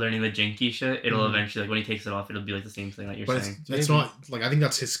like learning the jinky shit, it'll eventually, like when he takes it off, it'll be like the same thing that you're saying. It's not like, I think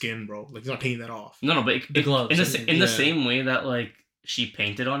that's his skin, bro. Like he's not taking that off. No, but the gloves in the same way that like she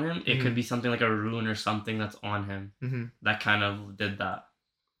painted on him, it could be something like a rune or something that's on him that kind of did that.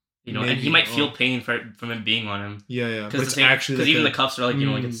 You know, maybe, and he might feel pain from it being on him. Yeah. Because even the cuffs are like, you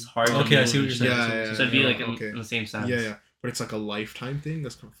know, like it's hard. Okay, I see what you're saying. Yeah, so it'd be like in the same sense. Yeah. But it's like a lifetime thing.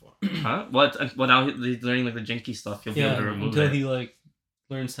 That's kind of fun. Huh? Well, now he's learning like the jinky stuff. He'll be able to remove until he like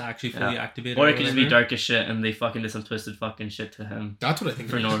learns to actually fully activate it. Or it could just be dark as shit, and they fucking did some twisted fucking shit to him. That's what I think.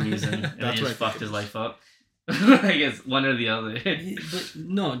 For no reason, and they just fucked his life up. I guess one or the other. But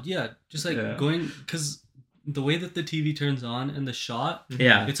no, just like going because the way that the TV turns on and the shot,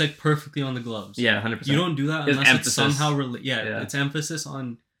 it's like perfectly on the gloves. 100%. You don't do that unless it's somehow it's emphasis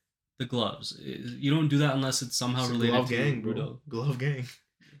on the gloves. You don't do that unless it's somehow related glove to gang, Rudo. Bro. Glove gang.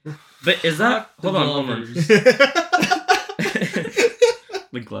 But is that hold on.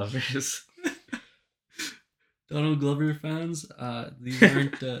 The Glovers. Donald Glover fans, these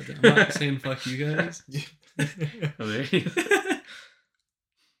aren't. I'm not saying fuck you guys.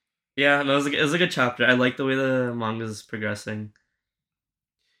 Yeah, no, it was a good chapter. I like the way the manga's progressing.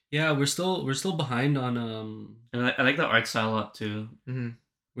 Yeah, we're still behind on and I like the art style a lot too. Mm-hmm.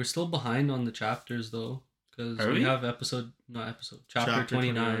 We're still behind on the chapters though, because we have chapter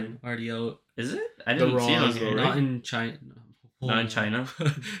 29 already out. Is it? I didn't see it on here. Not in China. Not in China.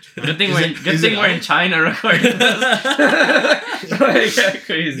 Good thing we're in China recording this.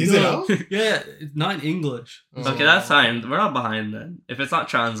 Crazy. Is it out? Yeah, not in English. Okay, that's fine. We're not behind then. If it's not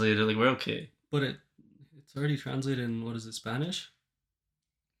translated, like we're okay. But it's already translated in what is it, Spanish?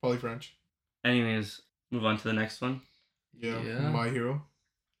 Probably French. Anyways, move on to the next one. Yeah. My Hero.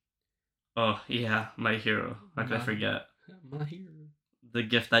 Oh yeah, My Hero. How could I forget? My Hero. The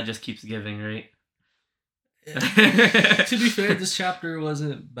gift that just keeps giving, right? To be fair, this chapter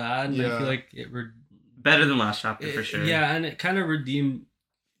wasn't bad. And I feel like it better than last chapter for sure. Yeah, and it kind of redeemed,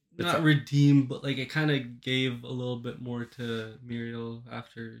 but like it kind of gave a little bit more to Muriel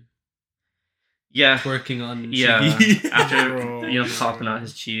after. Yeah, working on Shiggy. After popping out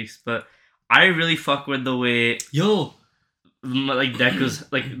his cheeks, but I really fuck with the way like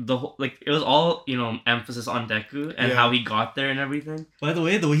Deku's like the whole it was all emphasis on Deku and how he got there and everything. By the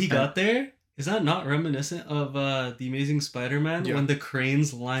way he got there. Is that not reminiscent of The Amazing Spider-Man when the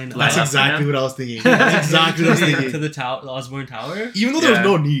cranes line up? That's exactly what I was thinking. That's exactly what I was thinking. To the Osborn Tower? Even though there was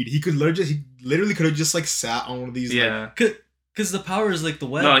no need. He literally could have just like sat on one of these. Yeah. Because the power is like the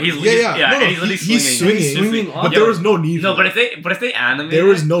web. No, he's swinging. But there was no need. No, but if they animate there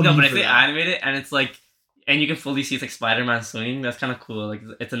was no need. No, but if they animate it and it's like, and you can fully see it's like Spider-Man swinging, that's kind of cool. Like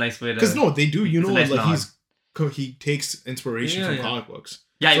it's a nice way to. Because they do. He takes inspiration from comic books.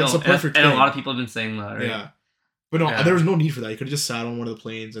 Yeah, so it's a perfect thing. And a lot of people have been saying that, right? Yeah. But no, there was no need for that. He could have just sat on one of the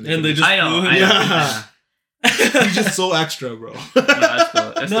planes and they just flew him. Yeah. He's just so extra, bro. No, that's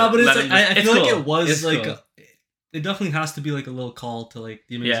cool. But it's like, I feel cool. like it was it's like... Cool. It definitely has to be like a little call to like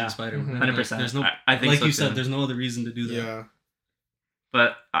The Amazing Spider-Man. 100%. There's no... I think like you said, there's no other reason to do that. Yeah.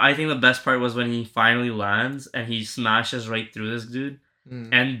 But I think the best part was when he finally lands and he smashes right through this dude.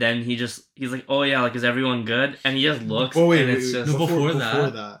 And then he's like, oh yeah, like is everyone good? And he just looks. Oh wait, before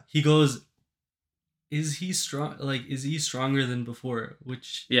that, he goes, is he strong? Like, is he stronger than before?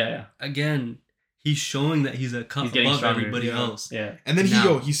 Which again, he's showing that he's above everybody else. Yeah. And then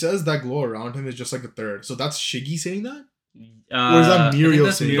he says that glow around him is just like the third. So that's Shiggy saying that, or is that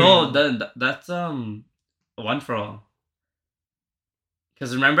Muriel saying? No, that's One for All.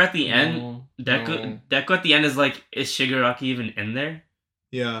 Because remember at the end, Deku at the end is like, is Shigaraki even in there?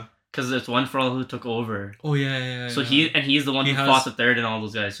 Yeah. Because it's One for All who took over. Oh yeah. So he's the one who fought the third and all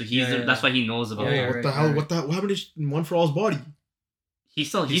those guys. So that's why he knows about it. What the hell? What happened to One for All's body?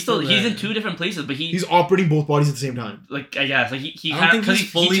 He's in two different places, but he's operating both bodies at the same time. Like I guess, like he. I don't think he's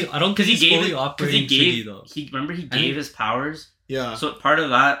fully operating Shiggy though. He gave his powers. Yeah. So part of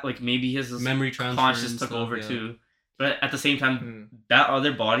that, like maybe his memory conscious took over too. But at the same time, that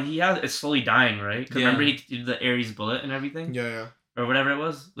other body he has is slowly dying, right? Because remember he did the Ares bullet and everything? Yeah. Or whatever it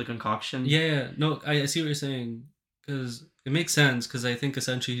was, the concoction. Yeah. No, I see what you're saying. Because it makes sense, because I think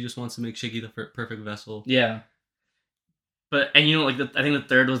essentially he just wants to make Shiggy the perfect vessel. Yeah. But, and I think the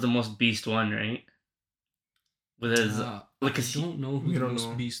third was the most beast one, right? With his... I don't know who the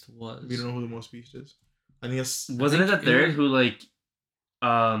most beast was. We don't know who the most beast is. I think it's... Wasn't it the third who, like...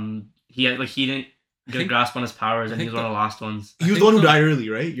 he didn't... get a grasp on his powers, and he was one of the last ones. He was the one who died early,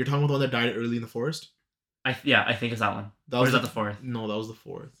 right? You're talking about the one that died early in the forest? I think it's that one. Or is that the fourth? No, that was the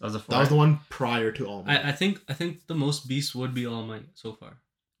fourth. That was the one prior to All Might. I think the most beast would be All Might so far.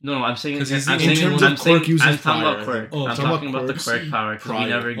 No, I'm saying... I'm talking about Quirk. I'm talking about the Quirk power, because we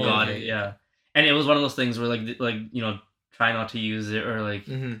never got it, yeah. And it was one of those things where, like you know, try not to use it, or, like,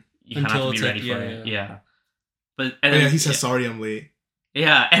 you kind of have to be ready for it. Yeah. But, and then, he says, sorry, I'm late.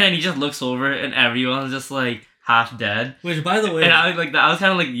 Yeah, and then he just looks over, and everyone's just, like, half dead. Which, by the way... And I was like, I was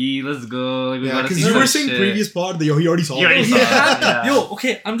kind of like, let's go. Like, yeah, because you were saying previous pod that, he already saw it. Yeah. Yo,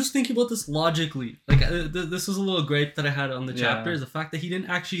 okay, I'm just thinking about this logically. Like, this was a little gripe that I had on the chapter, is the fact that he didn't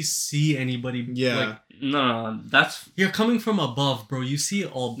actually see anybody. Yeah. Like, no, that's... You're coming from above, bro. You see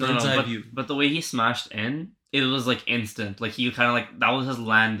it all bird's eye view. But the way he smashed in, it was, like, instant. Like, he kind of, like, that was his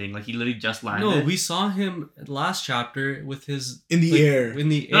landing. Like, he literally just landed. No, we saw him last chapter with his... In the air. In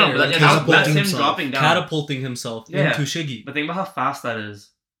the air. No, but that's him dropping down. Catapulting himself into Shiggy. But think about how fast that is.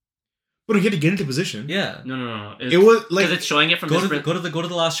 But he had to get into position. Yeah. No. It was, like... Because it's showing it from his... Go to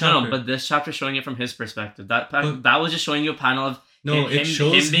the last chapter. No, but this chapter's showing it from his perspective. That was just showing you a panel of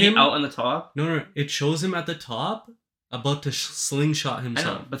him being out on the top. No. It shows him at the top... about to slingshot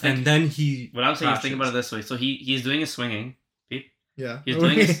himself, know, but and then he. What I'm saying is, think about it this way. So he's doing his swinging. Yeah. He's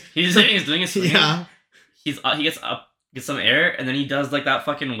doing his swinging. Yeah. He gets up, gets some air, and then he does like that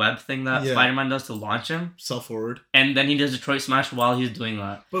fucking web thing that Spider-Man does to launch him. Self forward. And then he does Detroit Smash while he's doing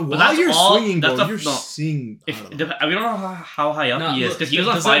that. But while you're swinging, bro, you're seeing. We don't know how high up he is, because he was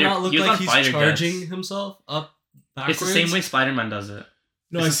on does fighter. Does that not look he was like on he's charging himself up backwards? It's the same way Spider-Man does it.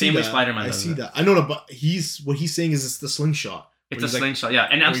 No, it's I the see same that. way Spider-Man does I see that. I know, but what he's saying is it's the slingshot. It's a slingshot, yeah.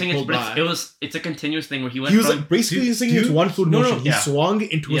 And I'm saying it's a continuous thing where he went. He was like basically saying it's one fluid motion. He swung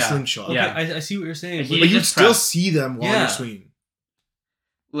into a slingshot. Okay, I see what you're saying. But you still see them while you're swinging.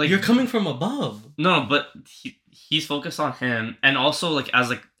 Like you're coming from above. No, but he's focused on him, and also like as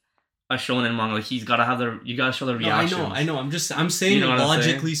like a shonen manga, like you gotta show the reaction. I know. I'm saying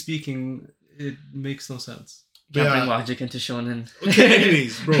logically speaking, it makes no sense. Can't bring logic into shonen. Okay,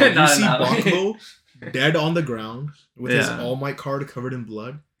 anyways, bro, you see Bakugo dead on the ground with his All Might card covered in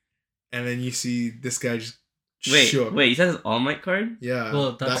blood, and then you see this guy just shook. Wait, he said his All Might card? Yeah,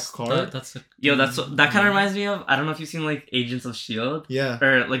 well, that card. That kind of reminds me of, I don't know if you've seen like Agents of S.H.I.E.L.D. Yeah.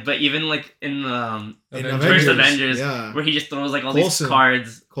 Or like, but even like in First Avengers, where he just throws like all these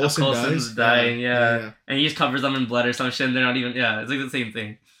cards. Coulson's dying, yeah. And he just covers them in blood or some shit, and they're not even, it's like the same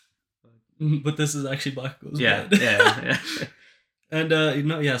thing. But this is actually Bakugo's blood. Yeah. And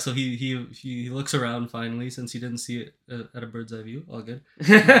so he looks around finally, since he didn't see it at a bird's eye view. All good.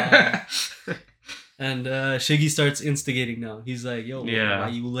 And Shiggy starts instigating now. He's like, "Yo, why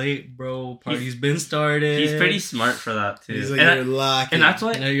you late, bro? Party's been started." He's pretty smart for that too. He's like, "You're lacking," and that's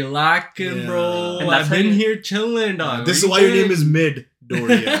why you're lacking, bro. And I've been here chilling, dog. This is why your name is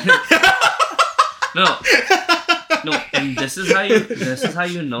Midoriya. No, and this is how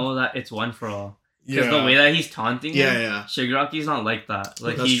you know that it's one for all. Because the way that he's taunting him, Shigaraki's not like that.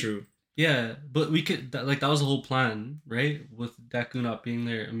 Like that's true. Yeah, but we could that was the whole plan, right? With Deku not being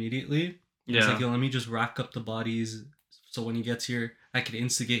there immediately. It's like, yo, let me just rack up the bodies, so when he gets here, I can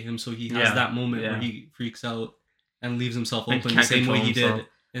instigate him, so he has that moment where he freaks out and leaves himself open the same way he did.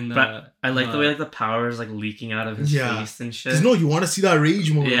 But I like the way like the power is like leaking out of his face and shit. Because you want to see that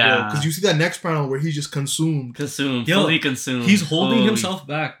rage moment, bro. Because you see that next panel where he's just fully consumed. He's holding himself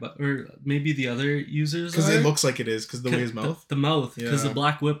back, or maybe the other users. Because it looks like it is. Because the way his mouth, the mouth, because the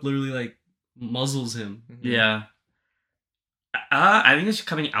black whip literally like muzzles him. Yeah. I think it's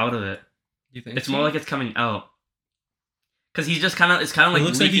coming out of it. You think it's more like it's coming out? Because he's just kind of, it's kind of like it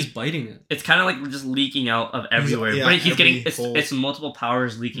looks like he's biting it. It's kind of like just leaking out of everywhere. But he's getting it's multiple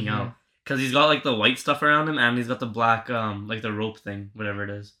powers leaking out. Because he's got like the white stuff around him, and he's got the black like the rope thing, whatever it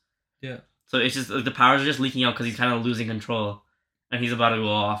is. Yeah. So it's just like, the powers are just leaking out because he's kind of losing control, and he's about to go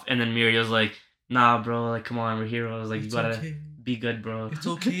off. And then Mirio's like, "Nah, bro, like come on, we're heroes. Like you gotta be good, bro. It's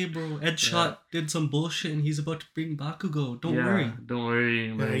okay, bro. Ed Shot did some bullshit, and he's about to bring Bakugo. Don't worry. Don't worry."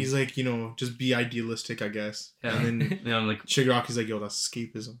 Yeah, he's like, just be idealistic, I guess. Yeah. And then like Shigaraki's like, "Yo, that's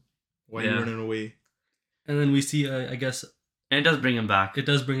escapism. Why are you running away?" And then we see, I guess, and it does bring him back. It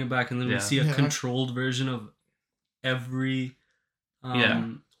does bring him back, and then we see a controlled version of every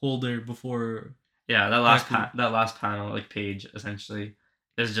holder before. Yeah, that last panel, like page, essentially,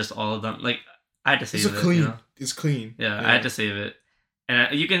 is just all of them. Like I had to save it. Clean. It's clean. Yeah, I had to save it, and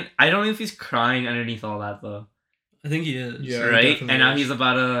I don't know if he's crying underneath all that though. I think he is. Yeah, right. And now he's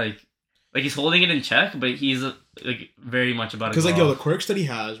about to like he's holding it in check, but he's like very much about to. Because the quirks that he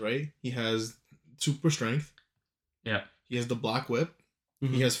has, right? He has super strength. Yeah. He has the black whip.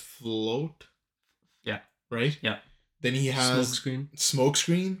 Mm-hmm. He has float. right? Yeah. Then he has smoke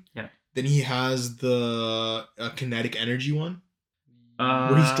screen. Yeah. Then he has the kinetic energy one,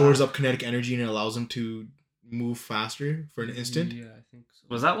 where he stores up kinetic energy and it allows him to move faster for an instant. Yeah, I think so.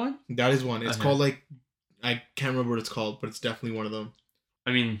 Was that one? That is one. It's called like, I can't remember what it's called, but it's definitely one of them.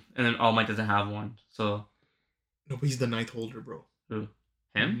 I mean, and then All Might doesn't have one, so. No, but he's the 9th holder, bro. Who?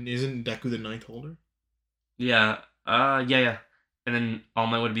 Him? Isn't Deku the 9th holder? Yeah. Yeah. And then All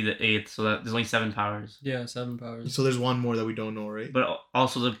Might would be the 8th, so that there's only 7 powers. Yeah, 7 powers. So there's one more that we don't know, right? But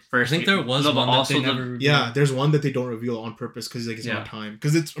also the first. I think there was one that they never revealed. Yeah, there's one that they don't reveal on purpose because like it's not time.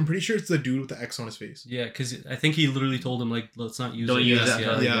 Because I'm pretty sure it's the dude with the X on his face. Yeah, because I think he literally told him like, let's not use it. Don't use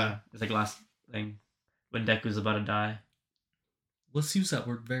that. Yeah. It's like last thing when Deku's about to die. Let's use that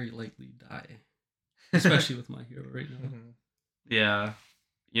word very lightly. Die, especially with My Hero right now. Mm-hmm. Yeah,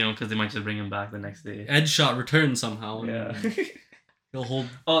 because they might just bring him back the next day. Edge shot returns somehow. Yeah. He'll hold.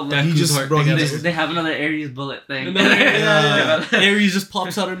 Oh, he just heart bro, they have another Ares bullet thing. Ares just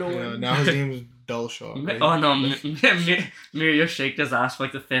pops out of nowhere. Yeah, now his name is Dull Shot. Right? Oh no, Mirio shaked his ass for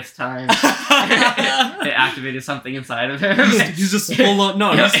like the 5th time. It activated something inside of him. He's just full on.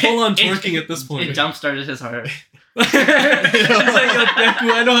 No, he's full on twerking at this point. It jump started his heart. He's like, yo,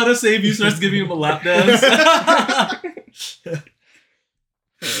 Deku, I know how to save you. Starts giving him a lap dance.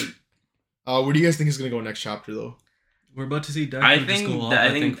 Where do you guys think is gonna go next chapter though? We're about to see Deku I think just go off. I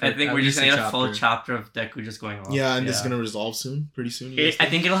think we're just gonna get a full chapter of Deku just going off. Yeah, and this is gonna resolve pretty soon. I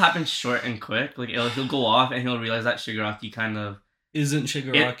think it'll happen short and quick. Like he'll go off and he'll realize that Shigaraki kind of isn't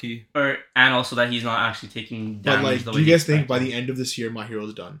Shigaraki, and also that he's not actually taking damage. But like, do you guys think by the end of this year, My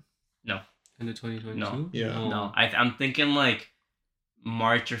Hero's done? No. End of 2022? No. Yeah. No. I'm thinking like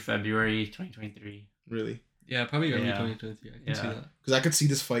March or February 2023. Really? Yeah, probably early 2023. I can see that. Because I could see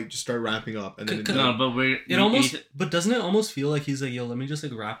this fight just start ramping up, and then but doesn't it almost feel like he's like, yo, let me just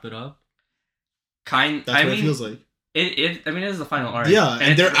like wrap it up? That's what it feels like. It is the final arc. Yeah,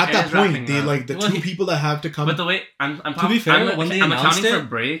 and they're at that point. They like the two people that have to come. But the way I'm to be fair, when they announced accounting for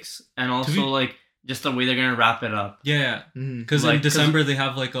breaks and also like just the way they're gonna wrap it up. Yeah, because in December they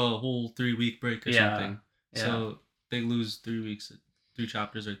have like a whole 3-week break or something. Yeah. So they lose 3 weeks, 3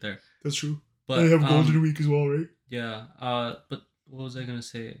 chapters right there. That's true. But they have Golden Week as well, right? Yeah. But what was I gonna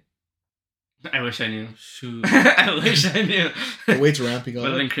say? I wish I knew. Shoot. I wish I knew. The weight's ramping up.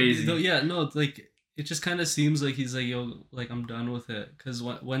 Would have been crazy. Like it just kind of seems like he's like, yo, like I'm done with it. Because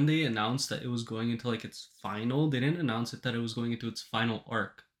when they announced that it was going into like its final, they didn't announce it that it was going into its final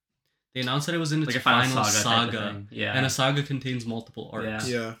arc. They announced that it was in its like final saga. Yeah. And a saga contains multiple arcs.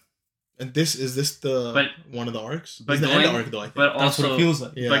 Yeah. And is this one of the arcs? But the end arc though, I think. But also, that's what it feels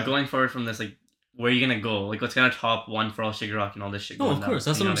like. Yeah. But going forward from this, like, where are you gonna go? Like, what's gonna top One for All Shigaraki and all this shit? No, of course,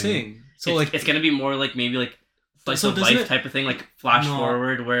 that's what I'm saying. So it's gonna be more like maybe like slice of life type of thing, like flash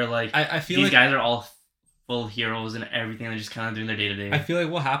forward, where like I feel these guys are all full heroes and everything. They're just kind of doing their day to day. I feel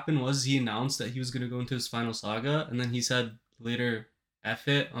like what happened was he announced that he was gonna go into his final saga, and then he said later, "F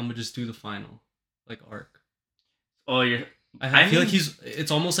it, I'm gonna just do the final like arc." Oh, I feel like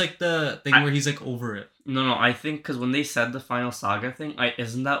it's almost like the thing where he's like over it. No, I think because when they said the final saga thing,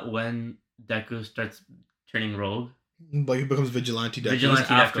 isn't that when Deku starts turning rogue? Like he becomes vigilante Deku. It was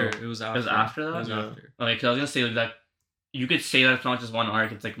after that? It was after that? Okay, because I was gonna say that you could say that it's not just one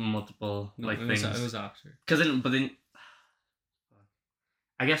arc, it's like multiple things. It was after. But then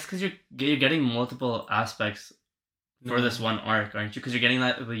I guess because you're getting multiple aspects for this one arc, aren't you? Because you're getting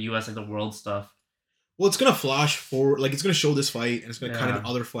that the US, like the world stuff. Well, it's gonna flash forward, like it's gonna show this fight, and it's gonna cut in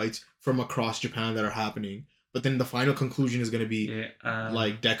other fights from across Japan that are happening. But then the final conclusion is gonna be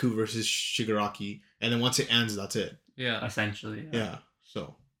like Deku versus Shigaraki, and then once it ends, that's it. Yeah, essentially. Yeah.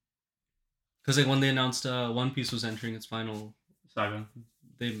 So, because like when they announced One Piece was entering its final saga,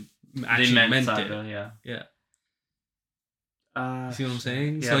 they actually meant saga, it. Yeah. See what I'm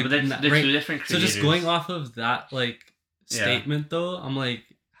saying? Yeah, so, like, but they're two different creators. So just going off of that statement though, I'm like,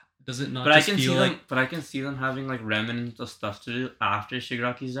 does it not? But I can see them. But I can see them having like remnants of stuff to do after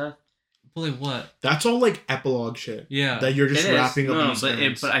Shigaraki's death. But like what? That's all like epilogue shit. Yeah, that you're just wrapping up.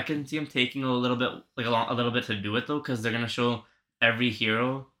 But I can see them taking a little bit to do it though, because they're gonna show every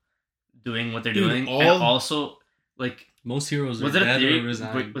hero doing what they're doing, and also like most heroes are dead or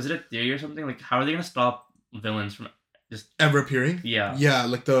resigned. Was it a theory or something? Like, how are they gonna stop villains from just ever appearing? Yeah,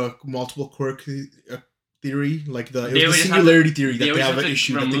 like the multiple quirk theory, like the singularity theory that they have an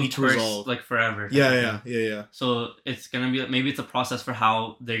issue that they need to resolve, like forever. Yeah. So it's gonna be maybe it's a process for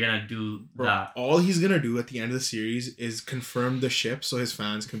how they're gonna do that. All he's gonna do at the end of the series is confirm the ship so his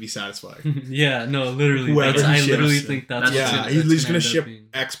fans can be satisfied. Yeah, no, literally. I literally think that's he's just gonna ship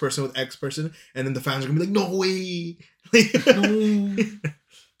X person with X person, and then the fans are gonna be like, no way.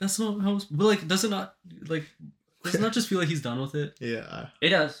 No. That's not how. But like, does it not just feel like he's done with it? Yeah, it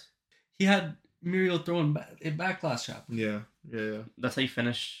does. He had Muriel throwing it back last chapter. Yeah. That's how you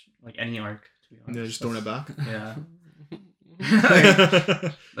finish like any arc. To be honest. Yeah, just throwing it back. Yeah.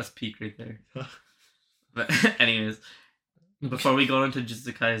 That's peak right there. But anyways, before we go into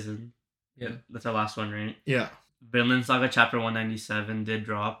Jujutsu Kaisen, that's our last one, right? Yeah. Vinland Saga Chapter 197 did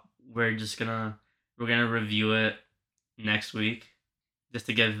drop. We're gonna review it next week, just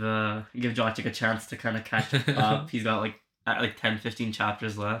to give Joachik a chance to kind of catch up. He's got like 10-15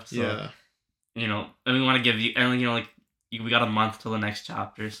 chapters left. So, yeah. You know, and we want to give you, and you know, like we got a month till the next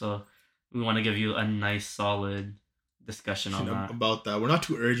chapter, so we want to give you a nice solid discussion on that. About that. We're not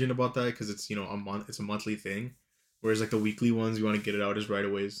too urgent about that because it's, you know, it's a monthly thing. Whereas like the weekly ones, we want to get it out as right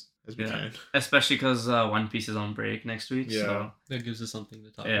away as we can. Especially because One Piece is on break next week. Yeah. So that gives us something to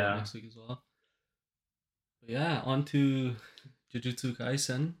talk about next week as well. But yeah, on to Jujutsu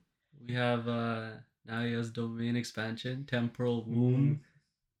Kaisen. We have Naoya's domain expansion, temporal womb,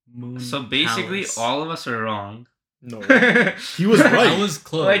 moon. So basically, all of us are wrong. No, he was right. I was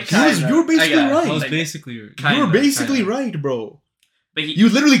close. Like, you were basically right. I was basically right. You were basically right, bro. But you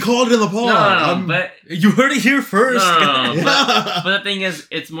literally called it in the pod. No, but you heard it here first. No. But the thing is,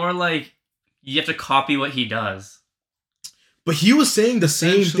 it's more like you have to copy what he does. But he was saying the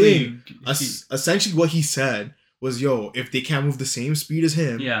same thing. Essentially, what he said was, "Yo, if they can't move the same speed as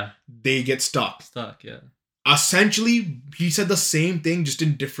him, they get stuck." Essentially, he said the same thing, just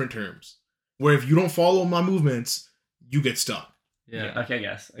in different terms. Where if you don't follow my movements, you get stuck. Yeah. Okay, I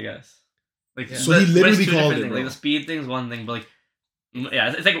guess. Like, so he literally called it. Like the speed thing's one thing, but like.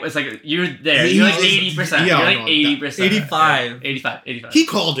 Yeah, it's like you're there. You're like 80%. You're like 80%. 85. He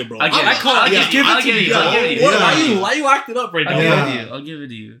called it, bro. I'll give it to you. Why are you acting up right now? I'll give it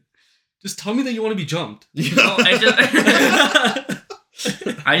to you. Just tell me that you want to be jumped. No,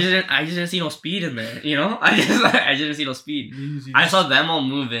 I just didn't see no speed in there. You know, I just didn't see no speed. I saw them all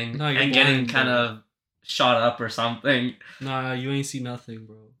moving and getting kind of shot up or something. Nah, you ain't see nothing,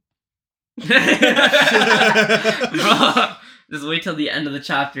 bro. Bro. Just wait till the end of the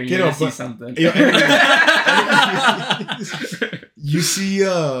chapter and you're gonna see something. You see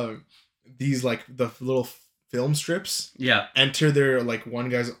these like the little film strips. Yeah. Enter their like one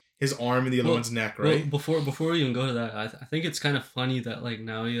guy's his arm in the other one's neck, right? Before we even go to that, I think it's kind of funny that like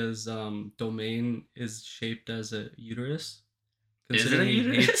Naoya's domain is shaped as a uterus. Considering he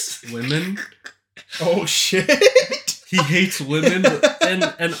hates women. Oh shit. He hates women,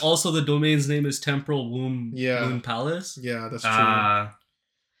 and also the domain's name is Temporal Womb Moon Palace. Yeah, that's true.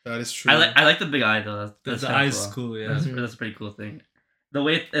 That is true. I like the big eye though. The eye's cool. Yeah, that's a pretty cool thing. The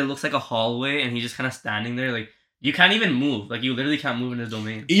way it looks like a hallway, and he's just kind of standing there, like you can't even move. Like you literally can't move in his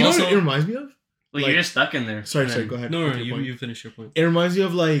domain. You know what it reminds me of? Like you're just stuck in there. Sorry. Go ahead. No, you finish your point. It reminds me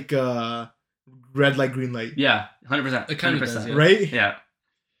of like red light, green light. Yeah, 100%. It kind of does, yeah. Right? Yeah.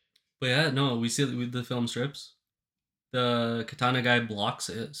 But yeah, no, we see it with the film strips. The katana guy blocks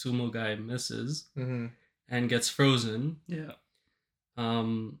it. Sumo guy misses and gets frozen. Yeah.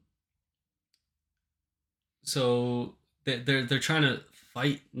 So they're trying to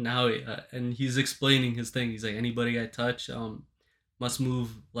fight Naoya, and he's explaining his thing. He's like, anybody I touch must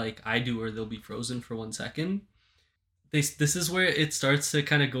move like I do, or they'll be frozen for 1 second. This is where it starts to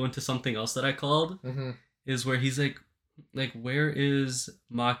kind of go into something else that I called. Is where he's like where is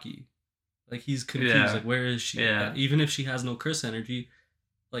Maki? Like, he's confused. Yeah. Like, where is she? Yeah. Even if she has no curse energy,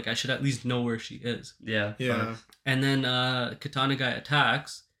 like, I should at least know where she is. Yeah. And then Katana guy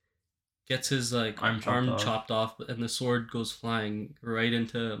attacks, gets his, like, arm chopped off, and the sword goes flying right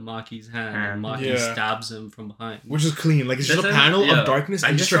into Maki's hand. And Maki stabs him from behind. Which is clean. Like, it's just a panel of darkness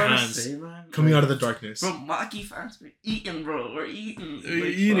and just your hands coming out of the darkness. Bro, Maki fans, we're eating, bro. We're eating. You're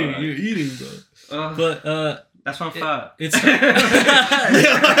eating, bro. But, that's my thought. It's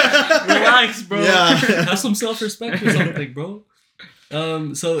relax, bro. Yeah. Have some self-respect or something, bro.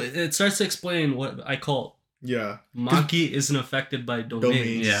 So it starts to explain what I call. Yeah. Maki isn't affected by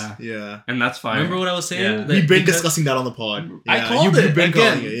domains. Yeah. And that's fine. Remember what I was saying? Yeah. We've been discussing that on the pod. I called it. You've been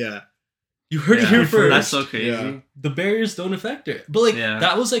calling it. Yeah. You heard it here first. That's so crazy. Yeah. The barriers don't affect her. But like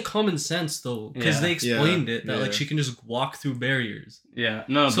that was like common sense though, because they explained it that like she can just walk through barriers. Yeah.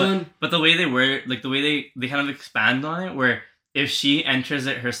 No, but the way they were, like the way they kind of expand on it, where if she enters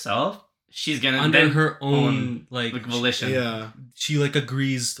it herself, she's gonna under her own like volition. She like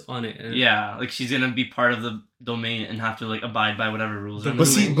agrees on it. Like she's gonna be part of the domain and have to like abide by whatever rules. But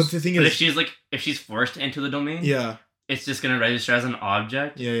the thing is, if she's forced into the domain, it's just gonna register as an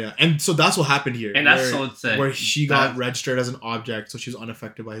object. And so that's what happened here. And that's so sick. Where she got registered as an object, so she was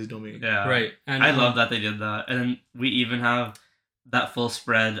unaffected by his domain. Yeah. Right. And I love that they did that. And then we even have that full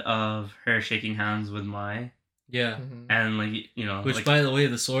spread of her shaking hands with Mai. Yeah. And which like, by the way,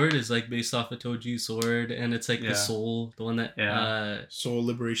 the sword is like based off of Toji's sword, and it's like the soul, the one that soul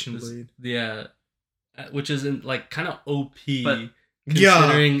liberation blade. Yeah. Which isn't like kind of OP, but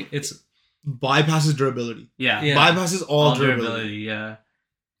considering it's bypasses durability. Yeah. Bypasses all durability. Yeah.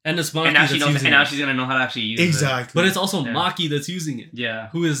 And it's Maki and now she's gonna know how to actually use it. Exactly. But it's also Maki that's using it. Yeah.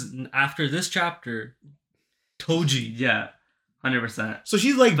 Who is after this chapter, Toji. Yeah. 100%. So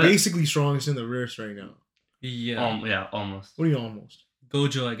she's like basically strongest in the verse right now. Yeah. Almost. What do you mean almost?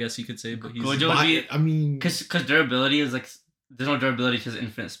 Gojo, I guess you could say, but he's Gojo would be. I mean, because durability is like there's no durability to his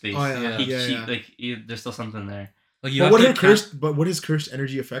infinite space. Oh yeah. There's still something there. Like would his cursed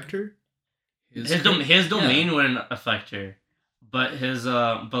energy affect her? His domain wouldn't affect her, but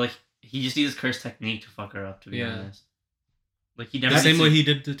he just uses cursed technique to fuck her up. To be honest, like he never the same way he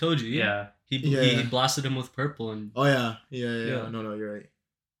did to Toji. Yeah. He blasted him with purple and. Oh yeah. No, you're right.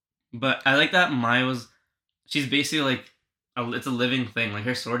 But I like that Mai she's basically like it's a living thing. Like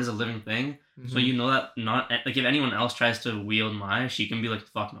her sword is a living thing, so you know that not like if anyone else tries to wield Mai, she can be like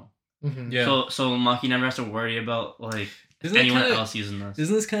fuck no. Yeah. So Maki never has to worry about like anyone else using this.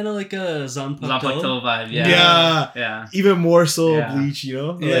 Isn't this kind of like a Zanpakuto vibe? Yeah. Even more so Bleach, you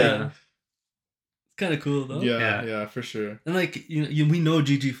know? Yeah. Like, it's kind of cool though. Yeah, for sure. And like we know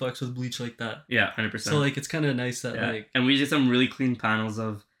GG fucks with Bleach like that. Yeah, 100%. So like it's kind of nice that like, and we did some really clean panels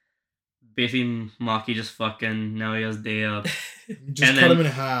of basically Maki just fucking Naoya's day up. Just cut him in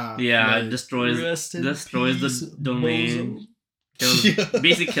half. Yeah, like, destroys the domain.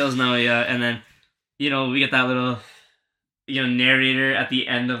 Basically kills Naoya, and then we get that little narrator at the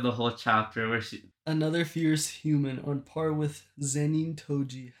end of the whole chapter where another fierce human on par with Zenin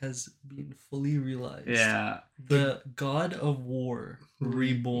Toji has been fully realized. Yeah. The god of war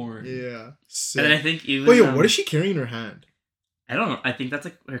reborn. Yeah. Sick. And then I think even what is she carrying in her hand? I don't know. I think that's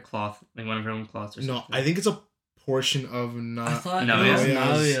like her cloth, like one of her own cloths or something. No, I think it's a portion of I thought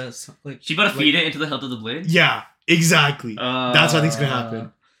Naoya's. Like, she better feed it into the hilt of the blade? Yeah, exactly. That's what I think's gonna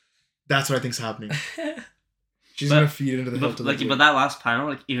happen. That's what I think's happening. She's gonna feed it into the hilt of the blade. But that last panel,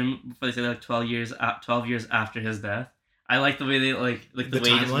 like even before they say like 12 years after his death, I like the way they like the way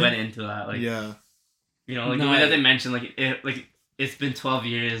he just went into that. Like the way that they mentioned like it's been 12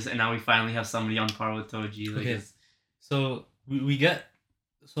 years and now we finally have somebody on par with Toji. Like so we get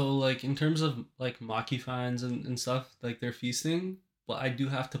like in terms of like Maki fans and stuff, like they're feasting, but I do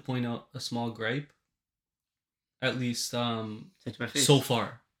have to point out a small gripe. At least so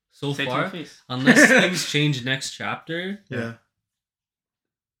far, unless things change next chapter. Yeah.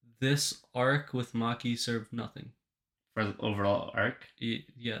 This arc with Maki served nothing. For the overall arc?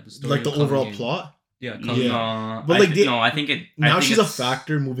 Yeah, the story. Like the overall plot? Yeah. But I think it. Now she's a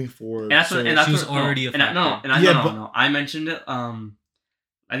factor moving forward. And that's she's already a factor. No. I mentioned it. I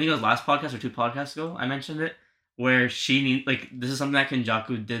think it was last podcast or 2 podcasts ago. I mentioned it where she this is something that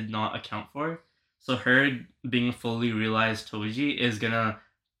Kenjaku did not account for. So her being fully realized Toji is gonna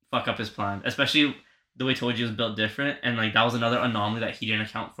fuck up his plan, especially the way Toji was built different, and like that was another anomaly that he didn't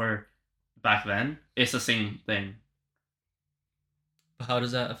account for back then. It's the same thing. But how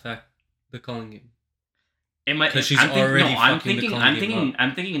does that affect the calling game? It might. Because she's already. I'm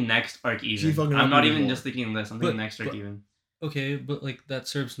thinking next arc even. I'm not even just thinking this. I'm thinking next arc even. Okay, but like that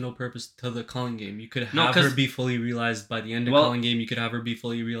serves no purpose to the calling game. You could have her be fully realized by the end of calling game. You could have her be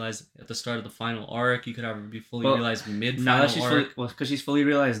fully realized at the start of the final arc. You could have her be fully realized mid-final arc. Because she's fully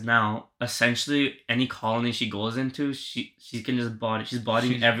realized now, essentially any colony she goes into, she can just body. She's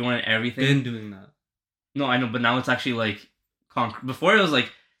bodying everyone and everything. Been doing that. No, I know, but now it's actually like before it was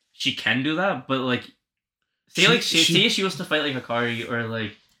like she can do that, but like say she was to fight like Hikari or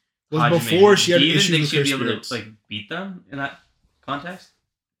like. Was before she had do you even issues think with she'd her be able spirits. to like beat them in that context?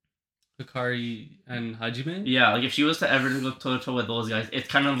 Hikari and Hajime? Yeah, like if she was to ever go toe to toe with those guys, it's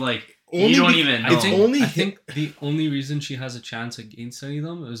kind of like you don't even know. I think the only reason she has a chance against any of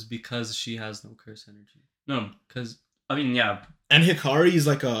them is because she has no curse energy. No, because I mean, yeah. And Hikari is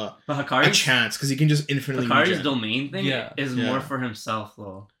like a chance because he can just infinitely. Hikari's domain thing is more for himself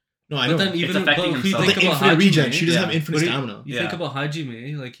though. No, I know. But then even if you think about infinite regen, she doesn't have infinite stamina. You think about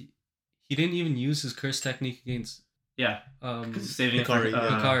Hajime, like he didn't even use his curse technique against saving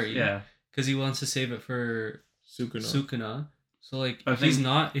Hikari. Yeah, because he wants to save it for Sukuna. So like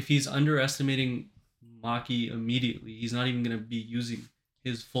if he's underestimating Maki immediately, he's not even gonna be using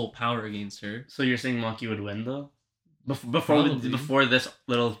his full power against her. So you're saying Maki would win though? Before this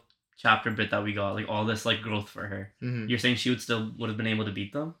little chapter bit that we got, like all this like growth for her, you're saying she would have been able to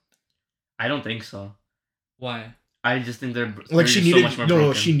beat them? I don't think so. Why? I just think they're like she needed so much more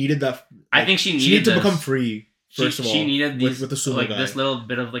broken. She needed that. I think she needed to become free First of all, she needed these with the sumo like guy. this little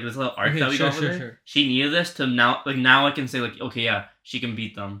bit of like this little arc that we got with her. She needed this to now I can say like, okay, yeah, she can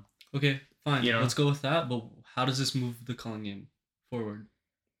beat them. Okay, fine. You know? Let's go with that. But how does this move the culling game forward?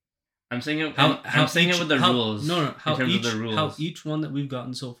 I'm saying it. I'm saying it with the rules. No. How each one that we've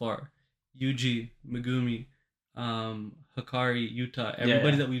gotten so far, Yuji, Megumi, Hikari, Yuta,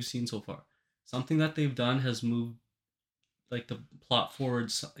 everybody that we've seen so far, something that they've done has moved like the plot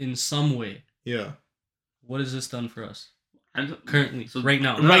forward in some way. Yeah. What has this done for us? Currently, right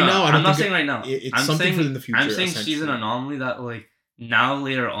now. Right now, I'm not saying right now. It's something for in the future. I'm saying she's an anomaly that like now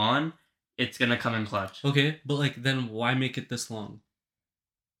later on, it's gonna come in clutch. Okay, but like then why make it this long?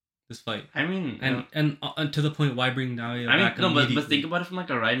 This fight. I mean, and to the point, why bring Naoya back? But think about it from like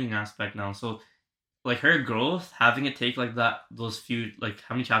a writing aspect now. So, like her growth, having it take like that, those few like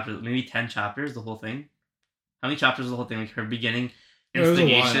how many chapters? Maybe 10 chapters. The whole thing. How many chapters? The whole thing. Like her beginning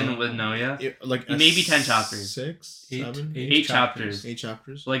instigation with Naoya. Like maybe 10 chapters. 8 chapters. 8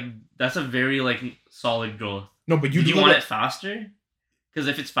 chapters. Like that's a very like solid growth. No, but you want it faster. Because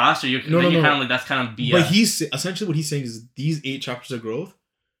if it's faster, you're kind of like that's kind of BS. But he's essentially what he's saying is these 8 chapters of growth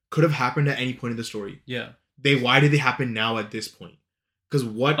could have happened at any point in the story. Yeah. Why did they happen now at this point? Because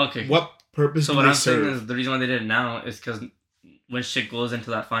what purpose? So what I'm saying is the reason why they did it now is because when shit goes into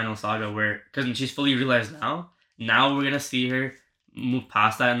that final saga, because she's fully realized now we're gonna see her move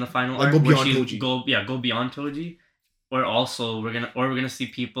past that in the final arc. Go beyond Toji. Go beyond Toji, or also we're gonna see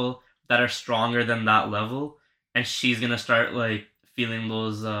people that are stronger than that level, and she's gonna start like feeling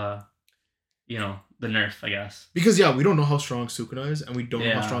those the nerf, I guess. Because we don't know how strong Sukuna is, and we don't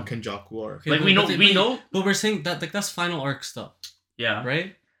know how strong Kenjaku are. Okay, like we know, but we're saying that like that's final arc stuff. Yeah.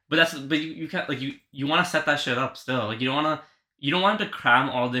 Right. But you can't like you want to set that shit up still. Like you don't want to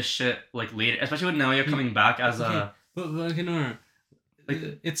cram all this shit like later, especially with Naoya coming back as a. But okay, no.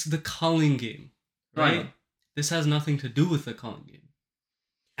 Like it's the culling game, right? This has nothing to do with the culling game,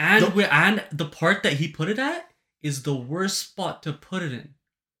 and the part that he put it at is the worst spot to put it in.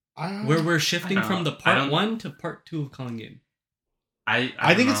 Where we're shifting from the part 1 to part 2 of culling game. I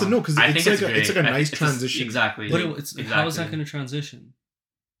think it's because it's like a nice transition. Exactly. But how is that going to transition?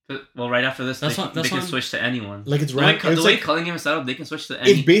 Well, right after this, they can switch to anyone. Like it's right. The way culling game is set up, they can switch to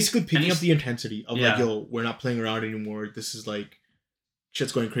any. It's basically picking up the intensity of like, yo, we're not playing around anymore. This is like,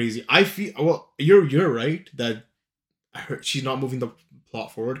 shit's going crazy. I feel you're right that she's not moving the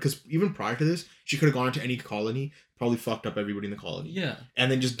plot forward because even prior to this, she could have gone into any colony, probably fucked up everybody in the colony. Yeah.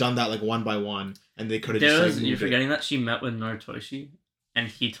 And then just done that like one by one, and they could have you're forgetting that she met with Noritoshi, and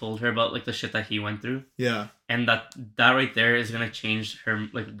he told her about like the shit that he went through. Yeah. And that right there is gonna change her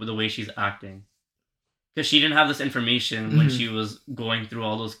like the way she's acting, because she didn't have this information when she was going through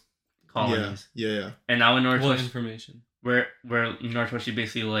all those colonies. Yeah. And now in Noritoshi, what information? Where Noritoshi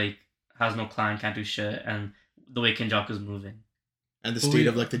basically like has no clan, can't do shit, and the way Kenjaku's moving. And the state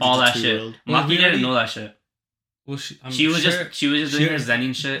of like the all that Jujutsu shit. world. Maki didn't know that shit. Well, she was just doing her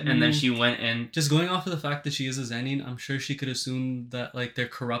Zenin shit, and then she went in. Just going off of the fact that she is a Zenin, I'm sure she could assume that like they're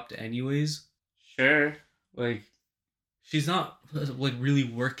corrupt anyways. Sure, like she's not like really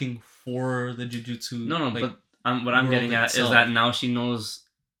working for the Jujutsu. No, like, but what I'm getting at is that now she knows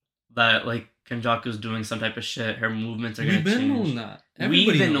that like Kenjaku's doing some type of shit. Her movements are gonna change. We've been knowing that.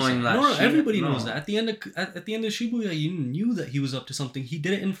 We've been knowing that. No, everybody knows that. At the end of Shibuya, you knew that he was up to something. He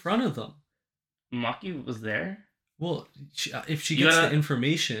did it in front of them. Maki was there. Well, if she gets the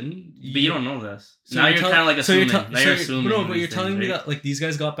information, but you don't know this. So now you're kind of like assuming. You're assuming. No, but you're telling me that like these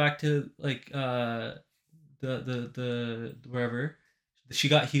guys got back to like the wherever she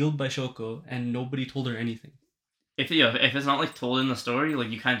got healed by Shoko, and nobody told her anything. If it's not like told in the story, like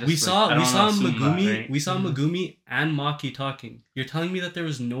you can't just. We saw Megumi and Maki talking. You're telling me that there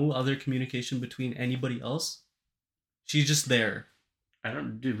was no other communication between anybody else? She's just there.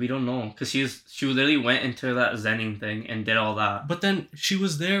 We don't know, because she literally went into that Zenin thing and did all that. But then she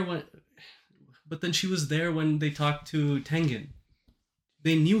was there when they talked to Tengen.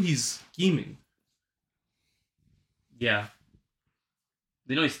 They knew he's scheming. Yeah.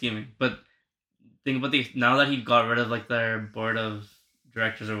 They know he's scheming, but think about now that he got rid of like their board of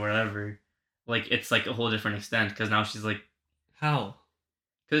directors or whatever, like it's like a whole different extent, because now she's like, how?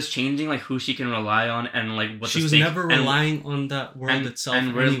 Because it's changing like who she can rely on, and like what she was never relying on that world itself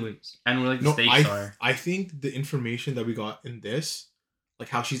anyways. And where like the stakes are. I think the information that we got in this, like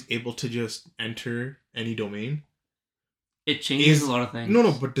how she's able to just enter any domain, it changes a lot of things.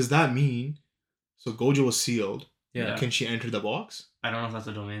 No, but does that mean so Gojo was sealed? Yeah. Can she enter the box? I don't know if that's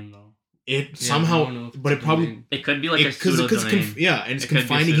a domain though. But it probably it could be like a pseudo domain. And it's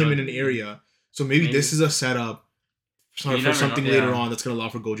confining him in an area. So maybe this is a setup for something later on that's gonna allow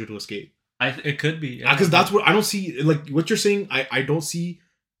for Gojo to escape. It could be. Because that's what I don't see. Like what you're saying, I don't see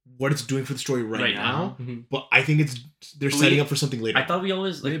what it's doing for the story right now. Mm-hmm. But I think they're setting up for something later. I thought we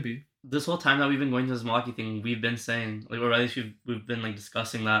always maybe this whole time that we've been going to this Maki thing, we've been saying or at least we've been like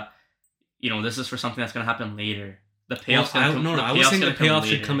discussing that, this is for something that's gonna happen later. The payoff. I was saying the payoff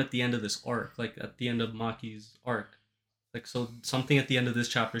should come at the end of this arc, like at the end of Maki's arc, like so something at the end of this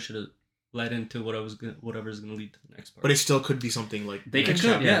chapter should have led into whatever's gonna lead to the next part. But it still could be something like they could.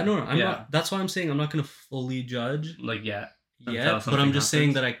 Yeah, I'm not. That's why I'm saying I'm not gonna fully judge. Like but I'm just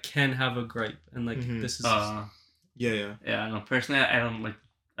saying that I can have a gripe and like this is. No, personally, I don't like.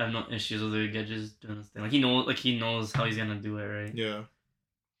 I have no issues with Gedges doing this thing. Like he knows how he's gonna do it, right? Yeah.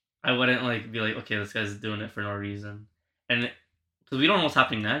 I wouldn't like be like, okay, this guy's doing it for no reason, and because we don't know what's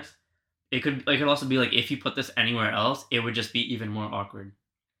happening next. It could also be like if you put this anywhere else, it would just be even more awkward,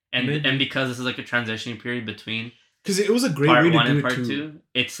 and because this is like a transition period between. Because it was a great way to do it part 1 and part 2.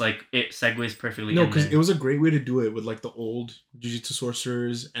 It's like it segues perfectly. No, because it was a great way to do it with like the old Jujutsu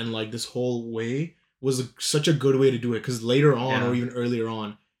sorcerers and like this whole way was such a good way to do it. Because later on or even earlier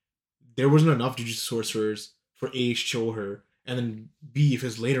on, there wasn't enough Jujutsu sorcerers for A to show her, and then B if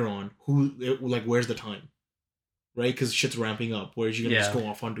it's later on, where's the time, right? Because shit's ramping up. Where is she gonna just go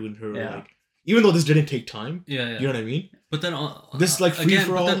off on doing her like? Even though this didn't take time, you know what I mean. But then this like free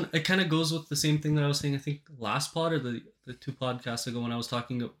for all. Then it kind of goes with the same thing that I was saying. I think last pod or the 2 podcasts ago when I was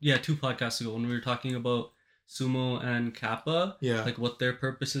talking. 2 podcasts ago when we were talking about Sumo and Kappa. Yeah. Like what their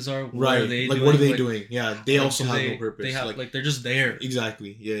purposes are. What are they doing? What are they doing? Yeah, they also have no purpose. They have like they're just there.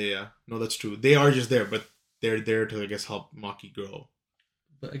 Exactly. Yeah. No, that's true. They are just there, but they're there to I guess help Maki grow.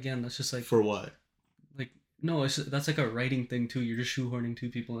 But again, that's just like for what? No, that's like a writing thing too. You're just shoehorning 2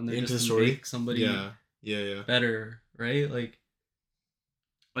 people in there into just the to story. Make somebody better, right? Like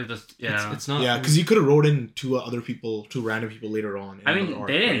this, it's not. Yeah, because you could have wrote in 2 other people, 2 random people later on. I mean,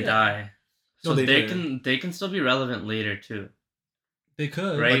 they didn't die, so they can still be relevant later too. They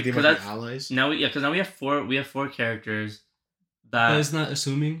could, right? Because like allies. Now we have 4 characters. That is not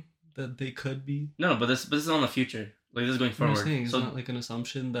assuming that they could be. No, but this is on the future. Like this is going forward. It's not like an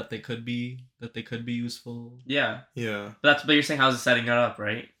assumption that they could be useful. Yeah. But you're saying how's it setting it up,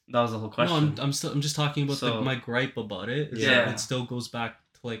 right? That was the whole question. No, I'm just talking about my gripe about it. That it still goes back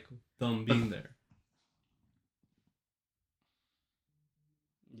to like them being there.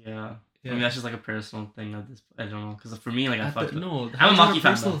 Yeah. I mean that's just like a personal thing. I don't know because for me like I'm a Maki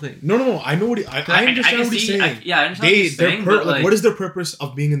fan. Thing. No. I know what I understand what he's saying. I understand what he's saying. What is their purpose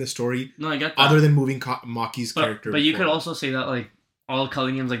of being in the story? No, I get that. Other than moving Maki's character. But you could also say that like all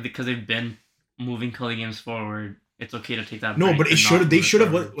Culling games like because they've been moving Culling games forward, it's okay to take that. No, but they should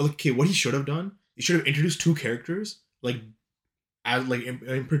have. What he should have done? He should have introduced 2 characters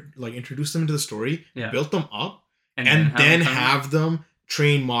introduced them into the story, built them up, and then have them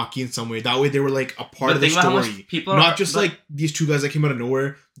train Maki in some way. That way they were like a part of the story. Not just like these 2 guys that came out of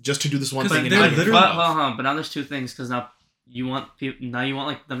nowhere just to do this one thing. But now there's 2 things because now you want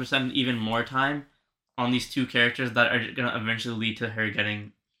like them to spend even more time on these 2 characters that are gonna eventually lead to her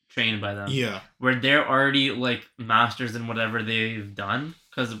getting trained by them. Yeah. Where they're already like masters in whatever they've done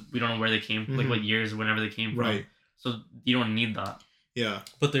because we don't know where they came like what years whenever they came from. Right. So you don't need that. Yeah.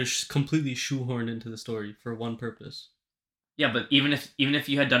 But they're completely shoehorned into the story for one purpose. Yeah, but even if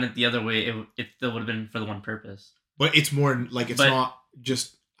you had done it the other way, it still would have been for the one purpose. But it's more like not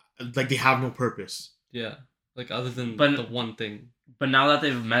just like they have no purpose. Yeah, like other than the one thing. But now that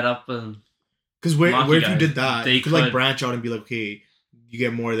they've met up with, because where if you did that, you could like branch out and be like, okay, you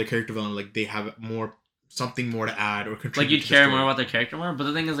get more of their character development. Like they have something more to add or contribute. Like you'd care more about their character more. But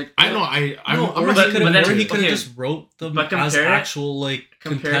the thing is, like I know he could have just wrote them as actual like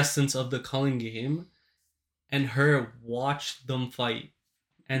contestants of the Culling game. And her watch them fight,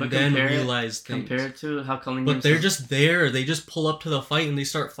 and then realize things. Compared to how Culling But they're just there. They just pull up to the fight and they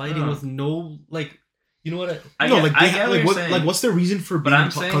start fighting with no like. You know what? What's their reason for being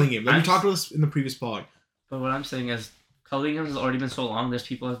Culling game? Like we talked about this in the previous pod. But what I'm saying is, Culling games has already been so long. There's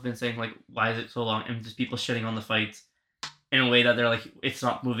people have been saying like, why is it so long? And just people shitting on the fights in a way that they're like, it's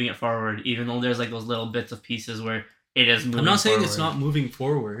not moving it forward. Even though there's like those little bits of pieces where it is moving. I'm not saying forward. It's not moving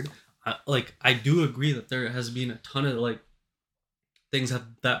forward. I do agree that there has been a ton of like things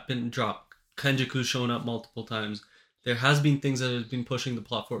that been dropped. Kenjaku's shown up multiple times. There has been things that have been pushing the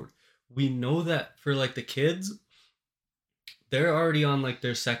plot forward. We know that for like the kids, they're already on like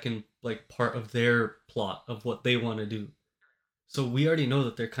their second like part of their plot of what they want to do. So we already know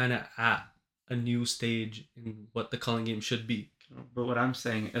that they're kind of at a new stage in what the Culling game should be. But what I'm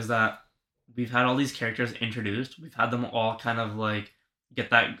saying is that we've had all these characters introduced. We've had them all kind of like get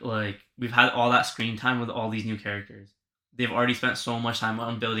that like we've had all that screen time with all these new characters. they've already spent so much time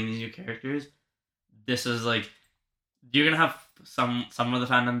on building these new characters. This is like, you're gonna have some of the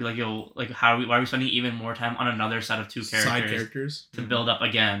fandom be like, yo, like why are we spending even more time on another set of 2 characters, side characters to build up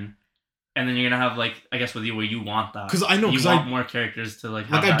again? And then you're gonna have like, I guess with you, where you want that, because I know you want more characters to like.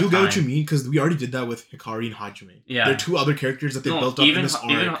 Have I do time. get what you mean, because we already did that with Hikari and Hajime. Yeah, there are 2 other characters that they built up in this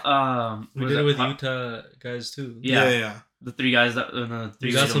arc. We did it with Utah guys too. Yeah. The 3 guys that the 3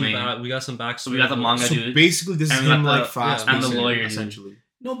 we got some backstory. So we got the manga dude. So basically, this is him like fast and the lawyer essentially.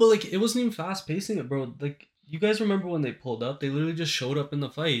 No, but like it wasn't even fast pacing it, bro. Like, you guys remember when they pulled up? They literally just showed up in the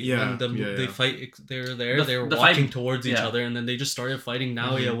fight. Yeah. They fight. They were there. They were walking towards each other, and then they just started fighting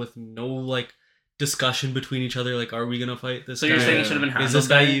Naoya with no like discussion between each other. Like, are we gonna fight this guy? So you're saying it should have been handled? Is this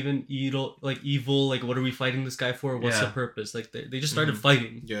guy even evil? Like, what are we fighting this guy for? What's the purpose? Like, they just started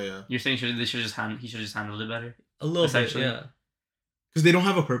fighting. Yeah. You're saying he should have just handled it better? A little bit, yeah. Because they don't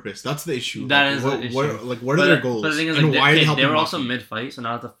have a purpose. That's the issue. That is the issue. What are their goals? But the thing is, and why they were also mid-fight, so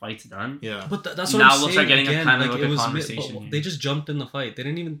now that the fight's done. Yeah. But that's what now I'm saying. We'll start getting again, a kind of like a conversation. They just jumped in the fight. They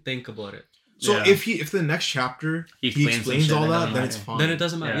didn't even think about it. So if the next chapter he explains all that, then it's fine. Then it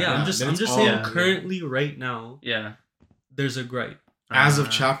doesn't matter. Yeah, I'm just saying currently right now. Yeah. There's a gripe. As of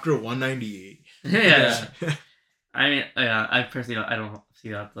chapter 198. Yeah. I mean, I personally don't see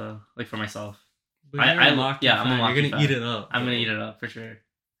that though. Like for myself. I'm a Maki fan. You're gonna eat it up. I'm gonna eat it up for sure.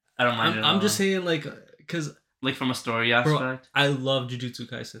 I don't mind it. I'm just saying, like, because like from a story aspect. Bro, I love Jujutsu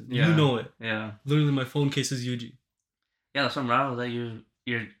Kaisen. Yeah. You know it. Yeah. Literally, my phone case is Yuji. Yeah, that's what I'm rattled that you're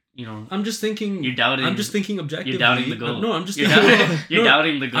you know. I'm just thinking. You're doubting. I'm just thinking objectively. You're doubting the goal. No, I'm just. You're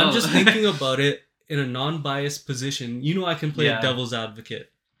doubting the goal. I'm just thinking about it in a non-biased position. You know, I can play a devil's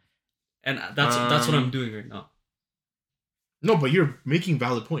advocate, and that's what I'm doing right now. No, but you're making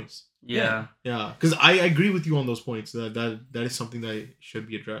valid points. Yeah. Yeah, because I agree with you on those points. That is something that should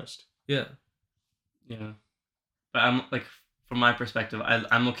be addressed. Yeah. Yeah. But I'm like, from my perspective,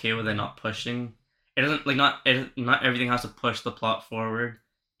 I'm okay with it not pushing. It doesn't like not everything has to push the plot forward.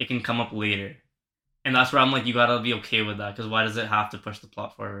 It can come up later, and that's where I'm like, you gotta be okay with that, because why does it have to push the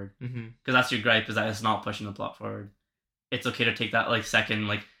plot forward? Because that's your gripe, is that it's not pushing the plot forward. It's okay to take that like second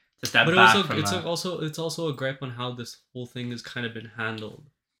like to step back from that. But it's also a gripe on how this whole thing has kind of been handled.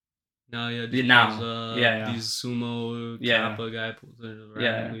 These sumo kappa guy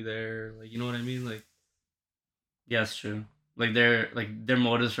randomly there, like, you know what I mean, like. Yeah, it's true. Like their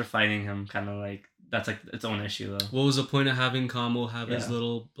motives for fighting him kind of like, that's like its own issue though. What was the point of having Kamo have his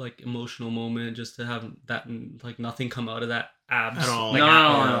little like emotional moment just to have that like nothing come out of that abs at all? Like,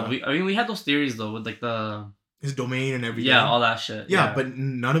 no. We had those theories though with like his domain and everything. Yeah, all that shit. Yeah, but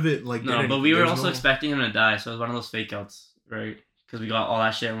none of it like. No, but we were also expecting him to die, so it was one of those fake outs, right? Because we got all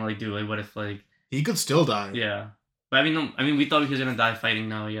that shit and we're like, dude, like, what if like he could still die? Yeah. But I mean, we thought he was gonna die fighting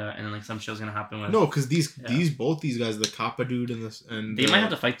now, and then like some shit's gonna happen with. No, because both these guys, the Kappa dude and they might have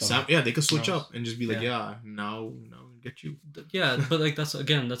to fight them. They could switch up and just be like, now get you. Yeah, but like that's what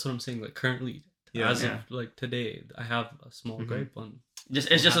I'm saying. Like currently, as of like today, I have a small gripe on. It's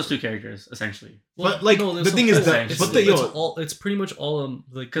just those 2 characters essentially. Well, but like the thing is that, it's pretty much all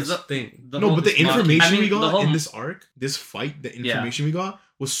like this thing. But the information we got in this arc, this fight, the information we got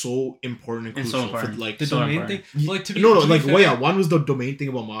was so important and crucial for like the domain thing. Like one was the domain thing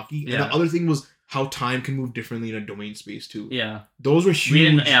about Maki, and the other thing was how time can move differently in a domain space too. Yeah, those were huge.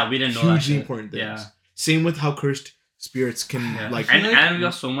 We didn't know hugely important things. Yeah. Same with how cursed spirits can and we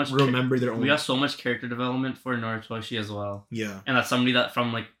got so much remember their own. We got so much character development for Noritoshi as well. Yeah, and that's somebody that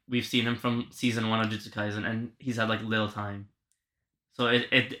from like we've seen him from season 1 of Jujutsu Kaisen, and he's had like little time. So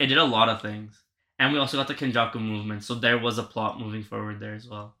it did a lot of things, and we also got the Kenjaku movement. So there was a plot moving forward there as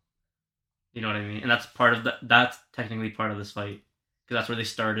well. You know what I mean? And that's part of that's technically part of this fight, because that's where they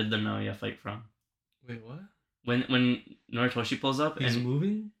started the Naoya fight from. Wait, what? When Noritoshi pulls up, he's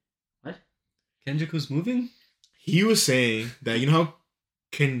moving. What? Kenjaku's moving. He was saying that, you know how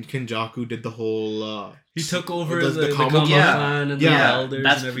Kenjaku did the whole he took over the Kama clan and the elders and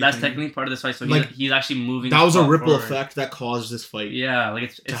everything. That's technically part of this fight, so he's actually moving. That was a ripple effect that caused this fight. Yeah, like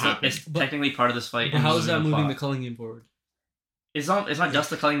it's technically part of this fight. But how is that moving the culling game forward? It's not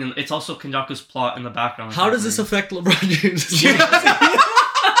just the culling game, it's also Kenjaku's plot in the background. How does this affect LeBron James?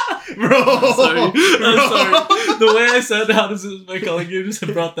 Bro, I'm sorry. The way I said how does this affect culling game just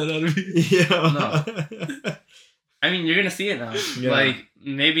brought that out of me. Yeah. No. I mean, you're gonna see it now. Yeah. Like,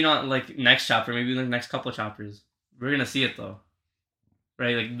 maybe not like next chapter, maybe the next couple chapters. We're gonna see it though,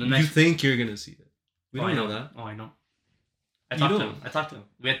 right? Like the next. You think you're gonna see it? We don't know that. Oh, I know. I talked to him.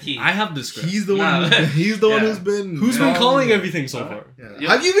 We had tea. I have the script. He's the one. He's the one who's been calling everything so far. Yeah.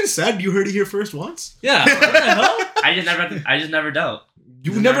 Have you even said you heard it here first once? Yeah. What the hell? I just never doubt.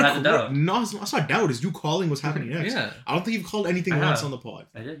 You never had doubt. No, it's not doubt. It's you calling what's happening next. Yeah. I don't think you've called anything once on the pod.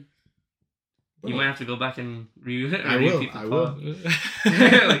 I did. You might have to go back and review it. I will.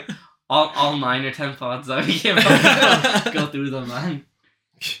 Like all 9 or 10 pods that we can't go through them, man.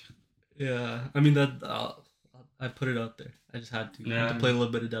 Yeah, I mean that. I put it out there. I just had to. Yeah. To play a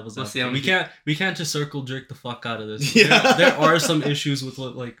little bit of devil's advocate. We can't just circle jerk the fuck out of this. Yeah. There are some issues with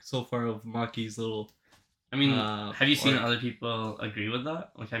what, like, so far of Maki's little. I mean, have you seen other people agree with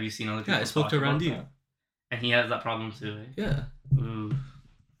that? Like, have you seen other people? Yeah, I spoke to Randy, and he has that problem too. Eh? Yeah. Ooh.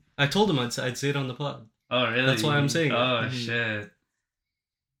 I told him I'd say it on the pod. Oh really? That's why I'm saying. Oh shit.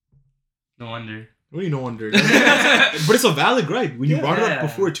 No wonder. Really, no wonder. But it's a valid gripe. When you brought it up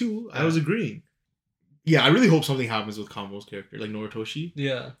before too, I was agreeing. Yeah, I really hope something happens with Kamo's character, like Noritoshi.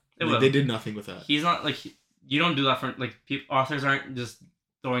 Yeah, they did nothing with that. He's not like you don't do that for like authors aren't just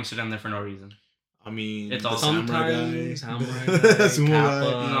throwing shit in there for no reason. I mean, it's all samurai guy, sumo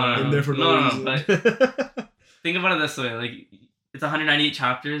guy, in there for no reason. But think about it this way: like it's 198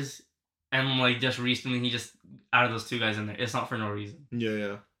 chapters, and like just recently he just added those 2 guys in there. It's not for no reason.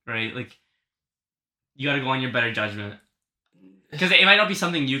 Yeah. Right, like you got to go on your better judgment because it might not be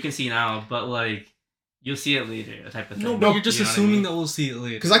something you can see now, but like. You'll see it later, type of thing. No, but you're just assuming that we'll see it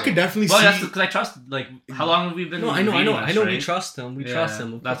later. Because I could definitely see. Well, that's because I trust. Like, how long have we been? No, I know. Right? We trust them. We trust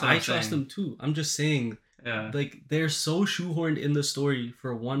them. That's what I trust them too. I'm just saying. Yeah. Like they're so shoehorned in the story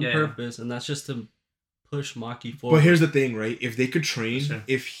for one purpose, and that's just to push Maki forward. But here's the thing, right? If they could train,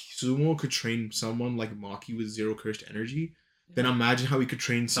 if Sumo could train someone like Maki with 0 cursed energy, then imagine how he could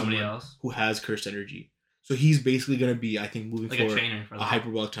train somebody someone else who has cursed energy. So he's basically gonna be, I think, moving like forward, a trainer for a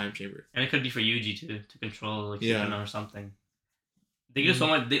hyperbolic time chamber, and it could be for Yuji too, to control like or something. They could do so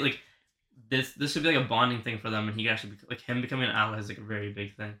much. They like this would be like a bonding thing for them, and he could actually be, like him becoming an ally is like a very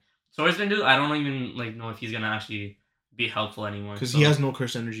big thing. Swordsman dude, I don't even like know if he's gonna actually be helpful anymore because he has no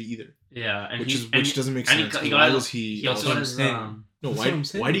cursed energy either. Yeah, and which doesn't make sense. Why was he also got his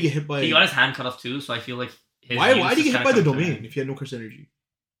why did he get hit by? He got his hand cut off too, so I feel like why did he get hit by the domain if he had no cursed energy?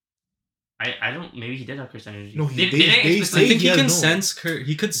 I don't. Maybe he did have cursed energy. No, they I think he can sense.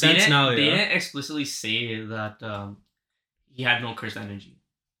 He could sense now. They didn't explicitly say that he had no cursed energy.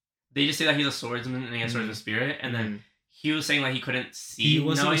 They just say that he's a swordsman and he has swordsman spirit, and then he was saying like he couldn't see. He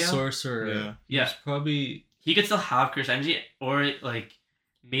wasn't a sorcerer. Yeah. Probably he could still have cursed energy, or like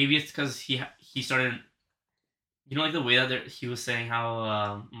maybe it's because he started. You know, like the way that he was saying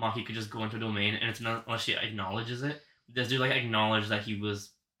how Maki could just go into a domain, and it's not unless she acknowledges it. This dude like acknowledged that he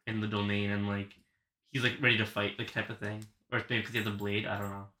was in the domain and like he's like ready to fight, like type of thing, or maybe because he has a blade. I don't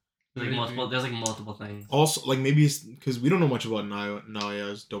know. There's like multiple. There's like multiple things. Also, like maybe it's because we don't know much about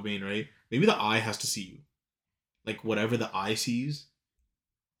Naoya's domain, right? Maybe the eye has to see you, like whatever the eye sees.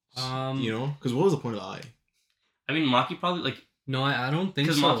 You know, because what was the point of the eye? I mean, Maki probably like. No, I don't think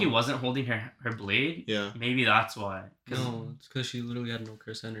so. Because Maki wasn't holding her blade. Yeah. Maybe that's why. No, it's because she literally had no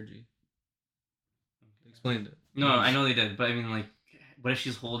cursed energy. They explained it. No, I know they did, but I mean, like, what if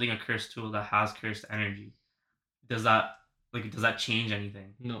she's holding a cursed tool that has cursed energy? Does that change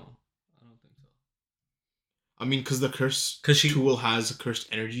anything? No, I don't think so. I mean, because the tool has a cursed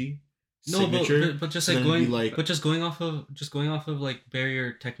energy. No, but just like going off of like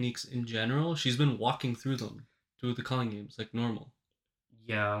barrier techniques in general, she's been walking through them. Through the calling games, like normal.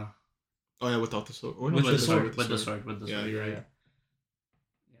 Yeah. Oh yeah, without the sword. With the sword. Yeah, you're right.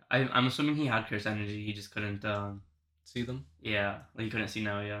 Yeah. I'm assuming he had cursed energy. He just couldn't see them. Yeah, like he couldn't see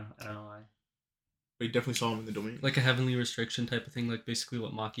now. Yeah, I don't know why. But you definitely saw him in the domain. Like a heavenly restriction type of thing, like basically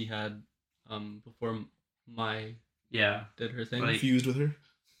what Maki had, before did her thing. Like, fused with her.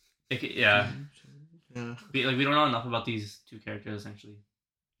 Yeah. We don't know enough about these 2 characters essentially.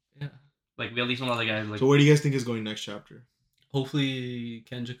 Yeah. Like, we at least know other guys. Like, so where do you guys think is going next chapter? Hopefully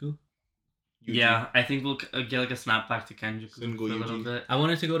Kenjaku. Yeah, I think we'll get like a snapback to Kenjaku for a little bit. I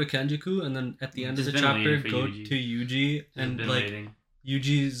wanted to go to Kenjaku and then at the end of the chapter go to Yuji and like waiting.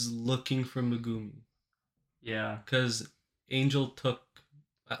 Yuji's looking for Megumi. Yeah. Because Angel took,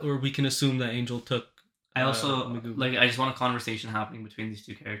 or we can assume that Angel took. I also Megumi. I just want a conversation happening between these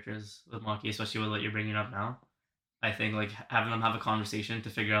 2 characters with Maki, especially with what you're bringing up now. I think like having them have a conversation to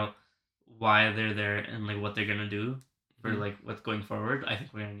figure out why they're there and like what they're gonna do for like what's going forward. I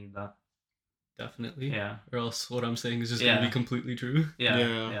think we're gonna need that. Definitely. Yeah. Or else what I'm saying is just gonna be completely true.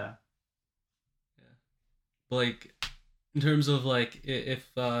 Yeah. But like in terms of like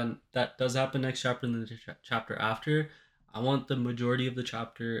if that does happen next chapter and the chapter after, I want the majority of the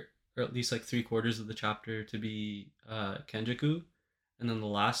chapter, or at least like 3/4 of the chapter, to be Kenjaku, and then the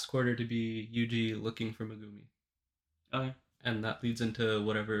last quarter to be Yuji looking for Megumi. Okay. And that leads into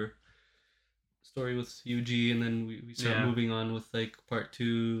whatever story with Yuji, and then we start moving on with like part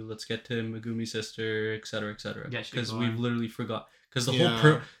 2. Let's get to Megumi sister, etc., etc. Because we've literally forgot. Because the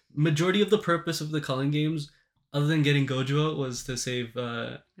whole majority of the purpose of the culling games, other than getting Gojo out, was to save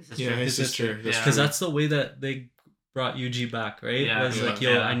his sister. Because that's the way that they brought Yuji back, right? Yeah, was like,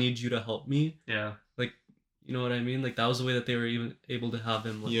 yo, I need you to help me. Yeah. Like, you know what I mean? Like that was the way that they were even able to have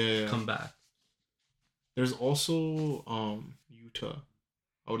him come back. There's also Yuta.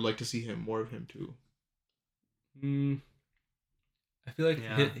 I would like to see more of him too. I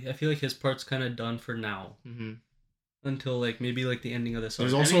feel like his part's kind of done for now. Mm-hmm. Until like maybe like the ending of this.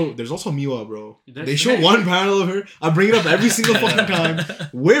 There's also Miwa, bro. They show one panel of her. I bring it up every single fucking time.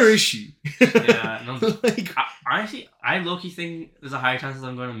 Where is she? Yeah, no, like honestly, I low-key think there's a higher chance of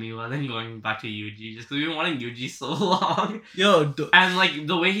them going to Miwa than going back to Yuji, just because we've been wanting Yuji so long. And like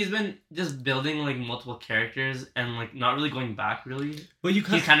the way he's been just building like multiple characters and like not really going back really. But he's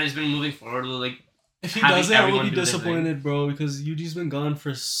kind of just been moving forward with like. If he does it, I will be disappointed, bro, because Yuji's been gone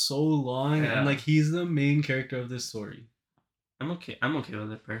for so long, and like he's the main character of this story. I'm okay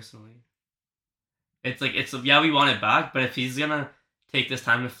with it personally. It's we want it back, but if he's gonna take this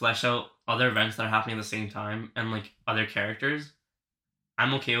time to flesh out other events that are happening at the same time and like other characters,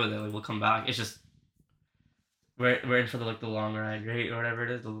 I'm okay with it. Like we'll come back. It's just we're in for the long ride, right, or whatever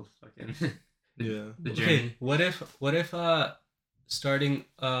it is. The fucking the journey. Okay, what if starting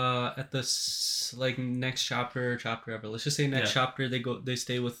at this like next chapter ever. Let's just say next chapter they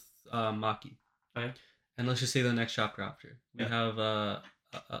stay with Maki. Okay. And let's just say the next chapter after. We have a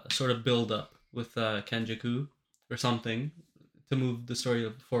sort of build up with Kenjaku or something to move the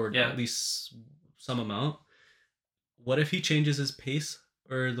story forward at least some amount. What if he changes his pace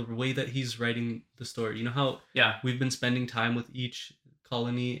or the way that he's writing the story? You know how we've been spending time with each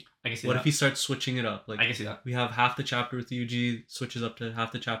colony. I can see what if he starts switching it up? Like I can see that. We have half the chapter with Yuji, switches up to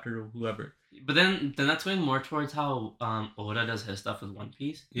half the chapter to whoever. But then that's going more towards how Oda does his stuff with One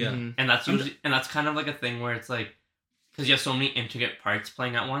Piece. Yeah. Mm-hmm. And that's usually and that's kind of like a thing where it's like because you have so many intricate parts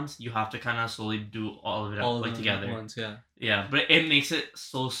playing at once, you have to kind of slowly do all of it together. At once, yeah, but it makes it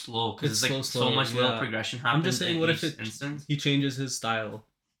so slow because it's like so much little progression happens. I'm just saying, what if he changes his style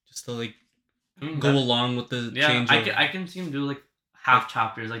just to like go along with the change? I can see him do like half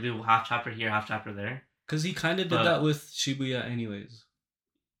chapters, like do half chapter here, half chapter there. Because he kind of did that with Shibuya anyways.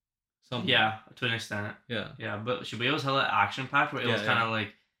 Yeah, to an extent. Yeah, but Shibuya was hella action packed where it was kind of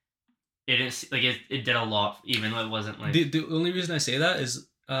like it didn't like it did a lot even though it wasn't like the only reason I say that is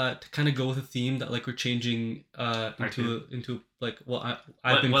to kind of go with a theme that like we're changing into like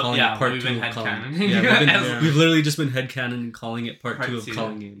I've been calling it part 2 of Calling. We've literally just been headcanon and calling it part 2 of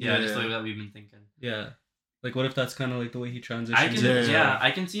Calling Game. Yeah, just like that we've been thinking. Yeah. Like, what if that's kind of like the way he transitions?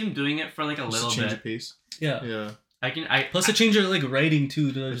 I can see him doing it for like a little bit. Change of pace. Yeah. Plus a change of like writing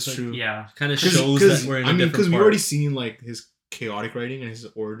too. That's like, true. Yeah. Kind of shows that we're in a different because we've already seen like his chaotic writing and his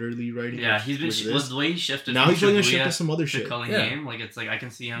orderly writing. Yeah, he's been the way he shifted. Now he's going to shift to some other shit. Game, like it's like I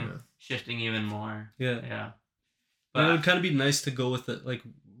can see him shifting even more. Yeah. But it would kind of be nice to go with it. Like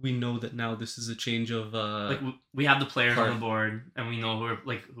we know that now this is a change of. Like we have the players on the board and we know who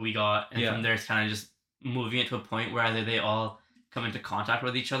we got, and from there it's kind of just moving it to a point where either they all come into contact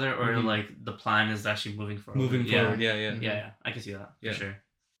with each other or like the plan is actually moving forward. Yeah. I can see that for sure.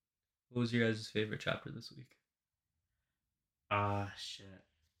 What was your guys' favorite chapter this week? Shit.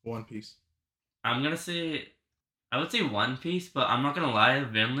 One Piece. I would say One Piece, but I'm not gonna lie, the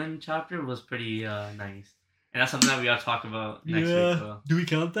Vinland chapter was pretty nice. And that's something that we gotta talk about next week. So. Do we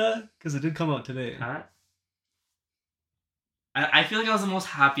count that? Because it did come out today. Huh? I feel like I was the most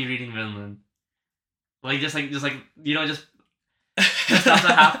happy reading Vinland. Like just you know just stuff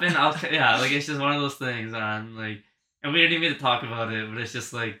that happened. Like it's just one of those things, man. Like, and we didn't even get to talk about it, but it's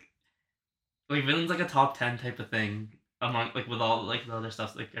just like Vinland's like a top 10 type of thing among like with all like the other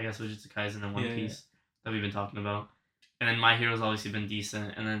stuff like I guess Jujutsu Kaisen and One Piece that we've been talking about, and then My Hero's obviously been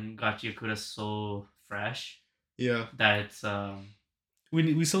decent, and then Gachiakuta's so fresh. Yeah. That it's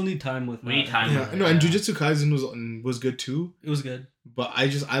we still need time with. We need time. Yeah, no, and Jujutsu Kaisen was good too. It was good, but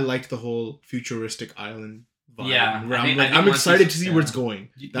I liked the whole futuristic island vibe. Yeah, I'm excited to see where it's going.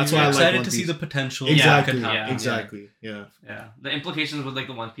 That's why I like One Piece. Excited to see the potential. Exactly. Yeah. The implications with like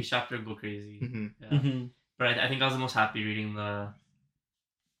the One Piece chapter go crazy. Mm-hmm. Yeah. Mm-hmm. But I think I was the most happy reading the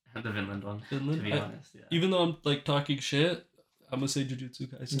Vinland one. To be honest, even though I'm like talking shit, I'm gonna say Jujutsu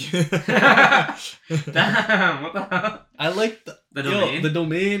Kaisen. Damn, what the hell? I like the domain. The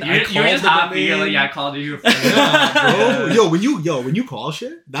domain. You're just happy. You're like, I called you. Bro. Yo, when you call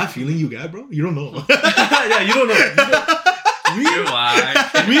shit, that feeling you get, bro, you don't know. You don't know. You're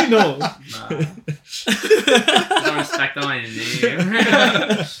why? We know. Nah. Don't respect on my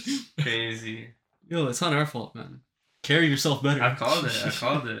name. Crazy. Yo, it's not our fault, man. Carry yourself better. I've called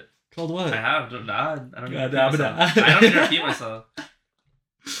it. Called what? I have. I don't need to repeat myself.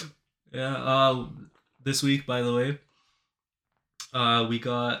 Yeah. This week, by the way, we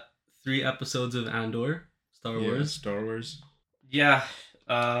got 3 episodes of Andor, Star Wars. Yeah.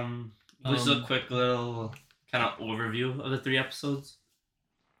 Just a quick little kind of overview of the 3 episodes.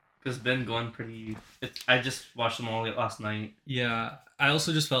 Because it's been going pretty... I just watched them all last night. Yeah. I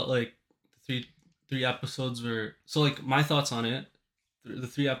also just felt like the three episodes were... So, like, my thoughts on it, the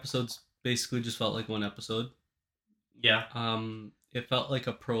 3 episodes basically just felt like one episode. Yeah. It felt like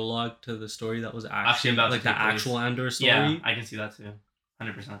a prologue to the story that was actually about like the actual Andor story. Yeah, I can see that too.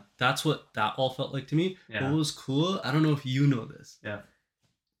 100%. That's what that all felt like to me. Yeah. What was cool, I don't know if you know this. Yeah.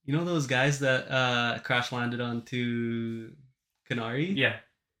 You know those guys that crash landed onto Kenari? Yeah.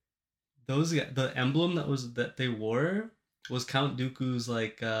 Those the emblem that they wore was Count Dooku's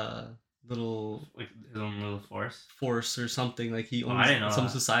like little like his own little force or something, like he owns some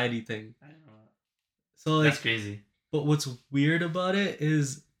society thing. I didn't know that. So like that's crazy. But what's weird about it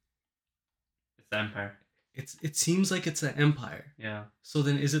is it's the Empire. It seems like it's an empire. Yeah. So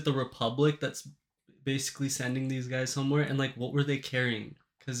then is it the Republic that's basically sending these guys somewhere? And like what were they carrying?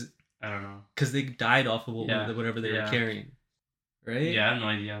 Because I don't know. Because they died off of whatever they were carrying. Right? Yeah, I have no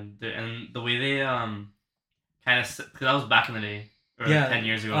idea. And the way they kind of, because that was back in the day, or 10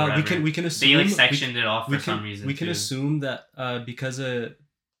 years ago. Or we can assume they like sectioned it off for some reason. We can assume that because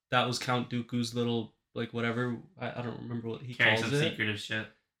that was Count Dooku's little like whatever, I don't remember what he calls some it. secretive shit.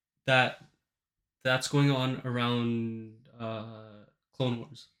 That's going on around Clone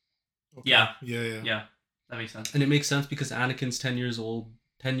Wars. Okay. Yeah. That makes sense. And it makes sense because Anakin's 10 years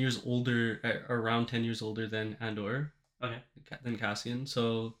older, around 10 years older than Andor. Okay. Than Cassian.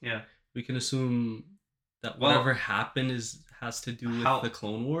 So yeah, we can assume that whatever happened has to do with the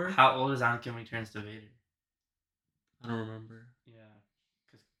Clone War. How old is Anakin when he turns to Vader? I don't remember. Yeah,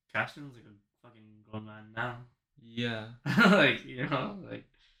 because Cassian's like a fucking grown man now. Yeah. Like, you know, like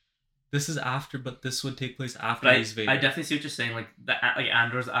this is after, but this would take place after he's Vader. I definitely see what you're saying. Like like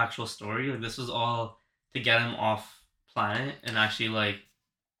Andor's actual story. Like this was all to get him off planet and actually like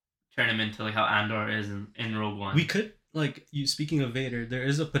turn him into like how Andor is in Rogue One. We could speaking of Vader, there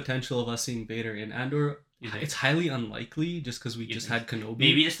is a potential of us seeing Vader in Andor. It's highly unlikely just because we just had Kenobi.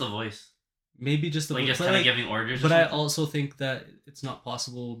 Maybe just the voice. Maybe just the voice. Just kind of giving orders. But I also think that it's not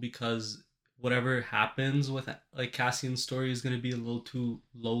possible because whatever happens with like Cassian's story is going to be a little too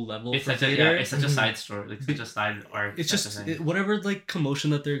low level for Vader. It's such a side story, like such a side arc. It's just whatever like commotion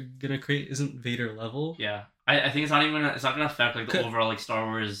that they're gonna create isn't Vader level. Yeah, I think it's not gonna affect like the overall like Star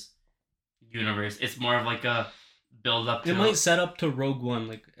Wars universe. It's more of like a build up. It might set up to Rogue One,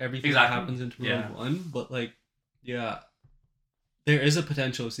 like everything that happens into Rogue One, but like, yeah, there is a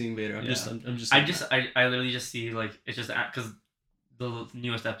potential of seeing Vader. I literally just see like it's just because the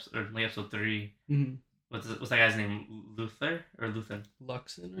newest episode, or like episode 3. Mm-hmm. What's that guy's name? Luthen?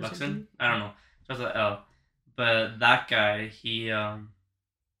 Luxon? I don't know. Starts with L. But that guy, he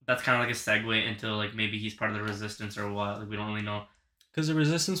that's kind of like a segue into like maybe he's part of the Resistance or what. Like we don't really know. Because the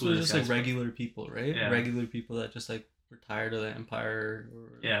Resistance was just like regular people, right? Yeah. Regular people that just like were tired of the Empire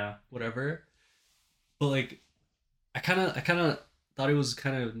or whatever. But like, I kind of thought it was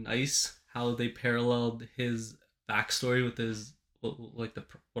kind of nice how they paralleled his backstory with his what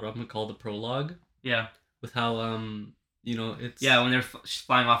I'm gonna call the prologue. Yeah. With how it's when they're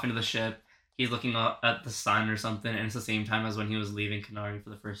flying off into the ship, he's looking up at the sun or something, and it's the same time as when he was leaving Kenari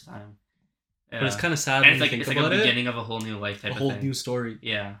for the first time. Yeah. But it's kind of sad when you think about it. It's like a beginning of a whole new life type of thing. A whole new story.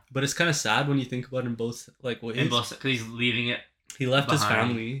 Yeah. But it's kind of sad when you think about it in both ways. Because he's leaving it. He left his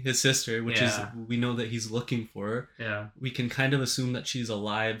family, his sister, which is we know that he's looking for. Yeah. We can kind of assume that she's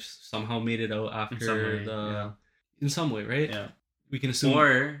alive, somehow made it out after in some way, right? Yeah. We can assume.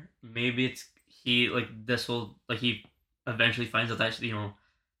 Or maybe it's he eventually finds out that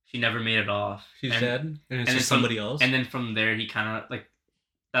she never made it off. She's dead, and it's just somebody else. And then from there, he kind of like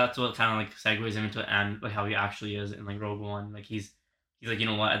that's what kind of like segues him into like how he actually is in like Rogue One. Like he's like, you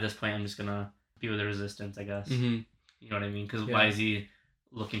know what? At this point, I'm just gonna be with the Resistance, I guess. Mm-hmm. You know what I mean? Because why is he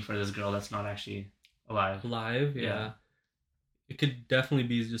looking for this girl that's not actually alive? Yeah. It could definitely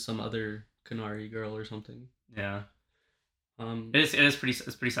be just some other Kenari girl or something. Yeah. It is pretty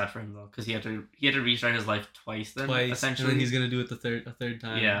sad for him though, because he had to restart his life twice essentially, and then he's gonna do it a third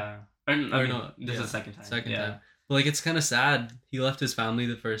time. Yeah. This is the second time. Second time. But like it's kind of sad. He left his family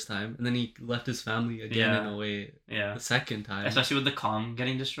the first time, and then he left his family again in a way. Yeah. The second time, especially with the comm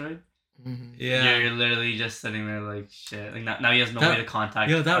getting destroyed. Mm-hmm. Yeah. You're literally just sitting there like shit. Like now he has no way to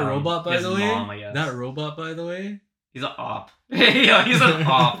contact. That robot by the way. Mom, I guess. That robot by the way. He's an op. Yo, he's an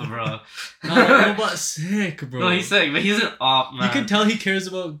op, bro. No, robot sick, bro. No, he's sick, but he's an op, man. You can tell he cares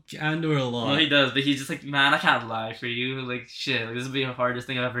about Andor a lot. No, he does, but he's just like, man, I can't lie for you. Like, shit, like, this will be the hardest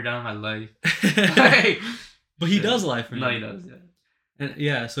thing I've ever done in my life. But he does lie for him. No, he does, yeah. And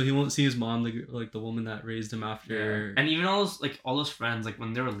yeah, so he won't see his mom, the woman that raised him after. Yeah. And even all those friends, like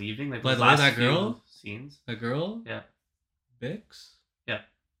when they were leaving, like by the way, that girl scenes. That girl? Yeah. Bix? Yeah.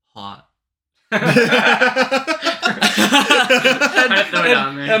 Hot. And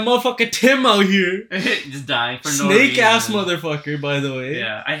motherfucker Tim out here. Just dying for no reason. Snake ass motherfucker, by the way.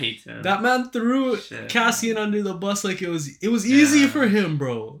 Yeah, I hate him. That man threw Cassian under the bus like it was easy for him,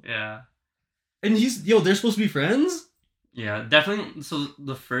 bro. Yeah. And they're supposed to be friends? Yeah, definitely. So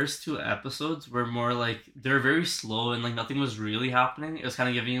the first 2 episodes were more like, they were very slow and like nothing was really happening. It was kind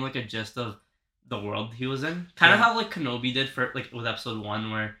of giving you like a gist of the world he was in. Kind of how like Kenobi did for like with episode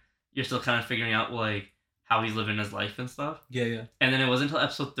 1, where you're still kind of figuring out like how he's living his life and stuff. Yeah, yeah. And then it wasn't until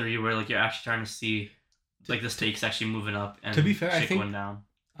episode 3 where like you're actually trying to see like the stakes actually moving up and to be fair, I think going down.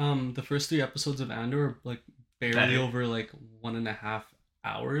 The first 3 episodes of Andor are like barely over like 1.5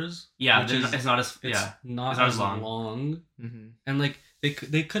 hours. Yeah, it's not as not as long. Mm-hmm. And like they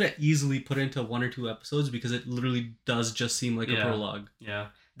could have easily put into 1 or 2 episodes because it literally does just seem like a prologue. Yeah.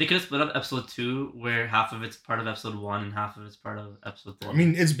 They could have split up episode 2 where half of it's part of episode 1 and half of it's part of episode 3. I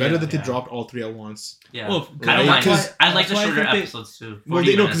mean, it's better that they dropped all 3 at once. Yeah. Well, kind of like I like the shorter episodes too. Well,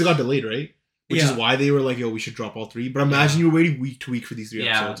 because it got delayed, right? Which is why they were like, yo, we should drop all 3. But imagine you were waiting week to week for these 3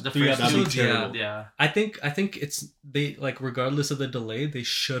 episodes. The 3 episodes, yeah. I think it's they like regardless of the delay, they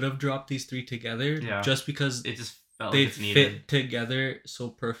should have dropped these 3 together. Yeah. Just because it just felt they like it's needed. fit together so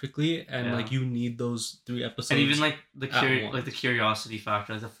perfectly, and like you need those 3 episodes. And even like the curiosity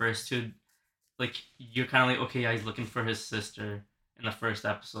factor, like the first 2, like you're kind of like, okay, yeah, he's looking for his sister in the first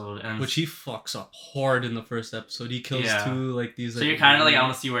episode, and which he fucks up hard in the first episode. He kills 2 like these. So you're kind of like, I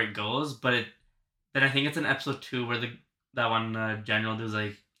want to see where it goes, but then I think it's in episode 2 where that one general does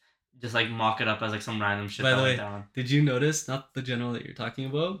like just like mock it up as like some random shit. By the way, did you notice not the general that you're talking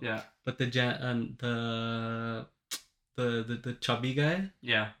about? Yeah. But the chubby guy.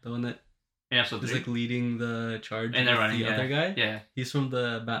 Yeah. The one that is like leading the charge. And they're running. The other guy. Yeah. He's from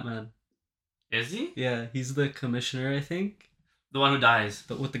the Batman. Is he? Yeah, he's the commissioner, I think. The one who dies.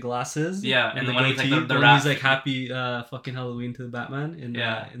 With the glasses. Yeah, and the one who's like the one who's like happy fucking Halloween to the Batman in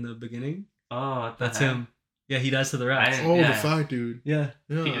the beginning. Oh, that's him. Yeah, he dies to the rats. The fat dude. Yeah.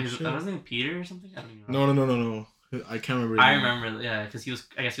 Was his name Peter or something? I don't even know. No. I can't remember. I remember, because he was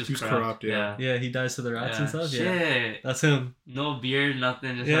corrupt. Yeah. Yeah, he dies to the rats and stuff. Shit. Yeah. That's him. No beard,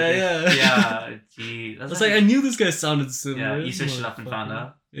 nothing. Just Yeah. Gee. That's like, I knew this guy sounded similar. Yeah, you searched it up and found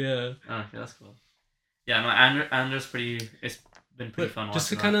out. Yeah. Oh, okay, that's cool. Yeah, no, Andor's it's been pretty fun watching. Just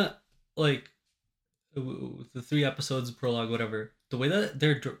to kind of, like, the 3 episodes, prologue, whatever, the way that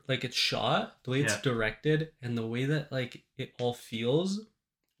they're, like, it's shot, the way it's directed, and the way that, like, it all feels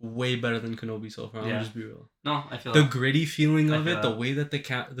way better than Kenobi so far. I'll just be real. No, I feel the gritty feeling of it, the way that the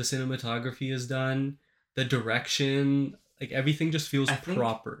cinematography is done, the direction, like, everything just feels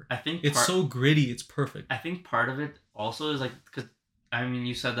proper. I think it's so gritty, it's perfect. I think part of it also is, like, because, I mean,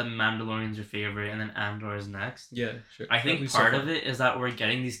 you said that Mandalorian's your favorite, and then Andor is next. Yeah, sure. I think part of it is that we're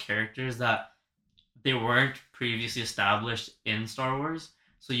getting these characters that they weren't previously established in Star Wars,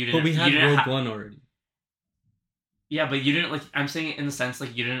 so you didn't. But we had Rogue One already. Yeah, but you didn't, like, I'm saying it in the sense,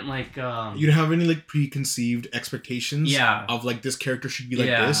 like, you didn't, like, you didn't have any, like, preconceived expectations of, like, this character should be like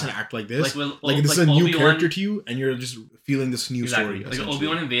this and act like this. Like this is a new character to you, and you're just feeling this new story. Like,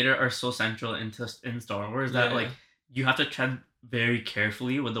 Obi-Wan and Vader are so central in Star Wars that, like, you have to tread very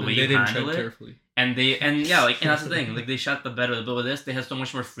carefully with the way you handle it. Carefully. And that's the thing. Like, they shot the better, but with this, they have so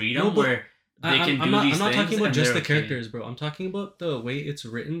much more freedom where they can do these things. I'm not talking about just the characters, bro. I'm talking about the way it's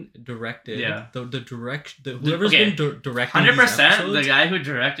written, directed. Yeah. The direction. Whoever's been directing 100%. The guy who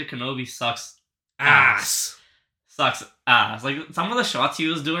directed Kenobi sucks ass. Sucks ass. Like, some of the shots he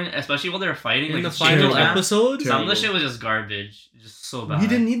was doing, especially while they were fighting, in like the final episode, some of the shit was just garbage. Just so bad. You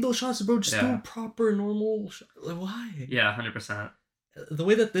didn't need those shots, bro. Just do proper, normal shot. Like, why? Yeah, 100%. The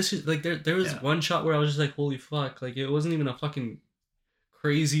way that this is, like, there was one shot where I was just like, holy fuck. Like, it wasn't even a fucking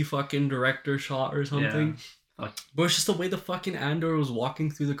crazy fucking director shot or something. Yeah. But it's just the way the fucking Andor was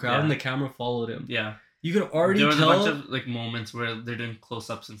walking through the crowd and the camera followed him. Yeah. You could already tell. There was a bunch of, like, moments where they're doing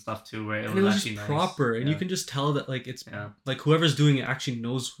close-ups and stuff too, where it was actually just proper, and you can just tell that, like, it's like whoever's doing it actually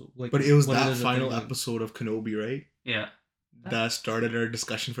knows, like. But it was that final episode of Kenobi, right? Yeah. That started our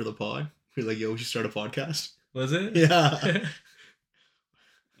discussion for the pod. We're like, yo, we should start a podcast. Was it? Yeah.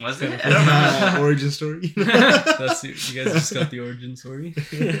 Was it? I don't remember. Origin story. You guys just got the origin story.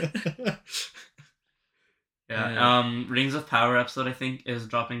 Yeah. Rings of Power episode I think is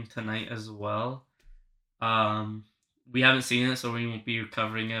dropping tonight as well. We haven't seen it, so we won't be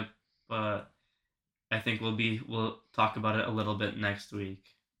covering it, but I think we'll talk about it a little bit next week.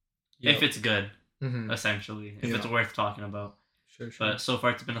 Yep. If it's good, essentially. If it's worth talking about. Sure. But so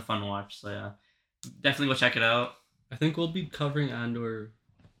far it's been a fun watch, so yeah. Definitely go check it out. I think we'll be covering Andor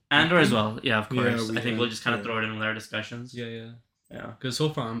as well. Yeah, of course. I think we'll just kind of throw it in with our discussions. Yeah. Because so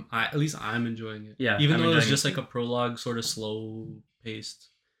far, at least I'm enjoying it. Yeah. Even though it's just like a prologue, sort of slow paced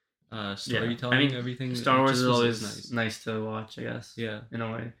storytelling, everything. Star Wars is always nice to watch, I guess. Yeah. In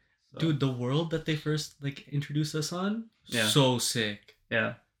a way. So. Dude, the world that they first introduced us on, so sick.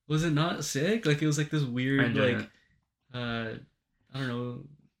 Yeah. Was it not sick? Like it was like this weird I don't know,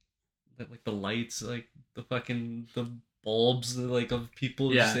 like the lights, like the bulbs, like of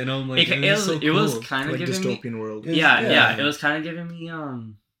people just in them. Like it was so cool. It was kind of like giving dystopian me, world. Yeah. It was kind of giving me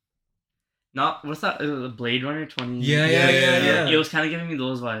not what's that? Blade Runner 20. Yeah. It was kind of giving me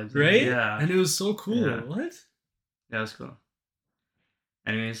those vibes, right? Yeah, and it was so cool. Yeah. What? Yeah, it was cool.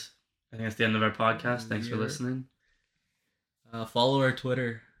 Anyways, I think that's the end of our podcast. Thanks for listening. Follow our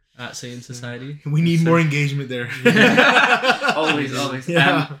Twitter at Saiyan Society. We need more engagement there. always.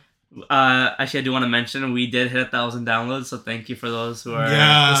 Yeah. And, actually, I do want to mention we did hit 1,000 downloads, so thank you for those who are.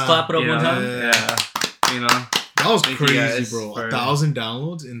 Yeah. Let's clap it up one time. Yeah. That was crazy, bro. 1,000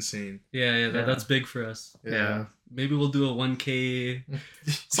 downloads, insane. Yeah. That's big for us. Yeah. Maybe we'll do a 1K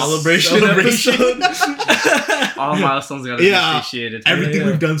celebration. All milestones gotta be appreciated. Everything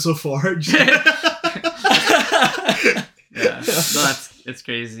we've done so far. So it's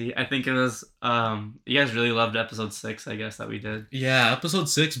crazy. I think it was you guys really loved episode 6, I guess, that we did. Yeah, episode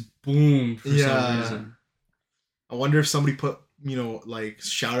 6, boom, for some reason. I wonder if somebody put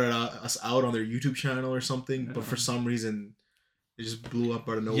shouted us out on their YouTube channel or something, but for some reason it just blew up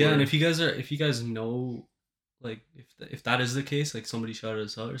out of nowhere. Yeah, and if you guys know, like if that is the case, like somebody shouted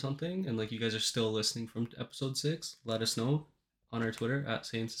us out or something, and like you guys are still listening from episode 6, let us know on our Twitter at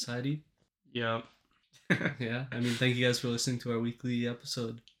Saiyan Society. Yeah. Yeah, I mean, thank you guys for listening to our weekly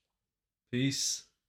episode. Peace.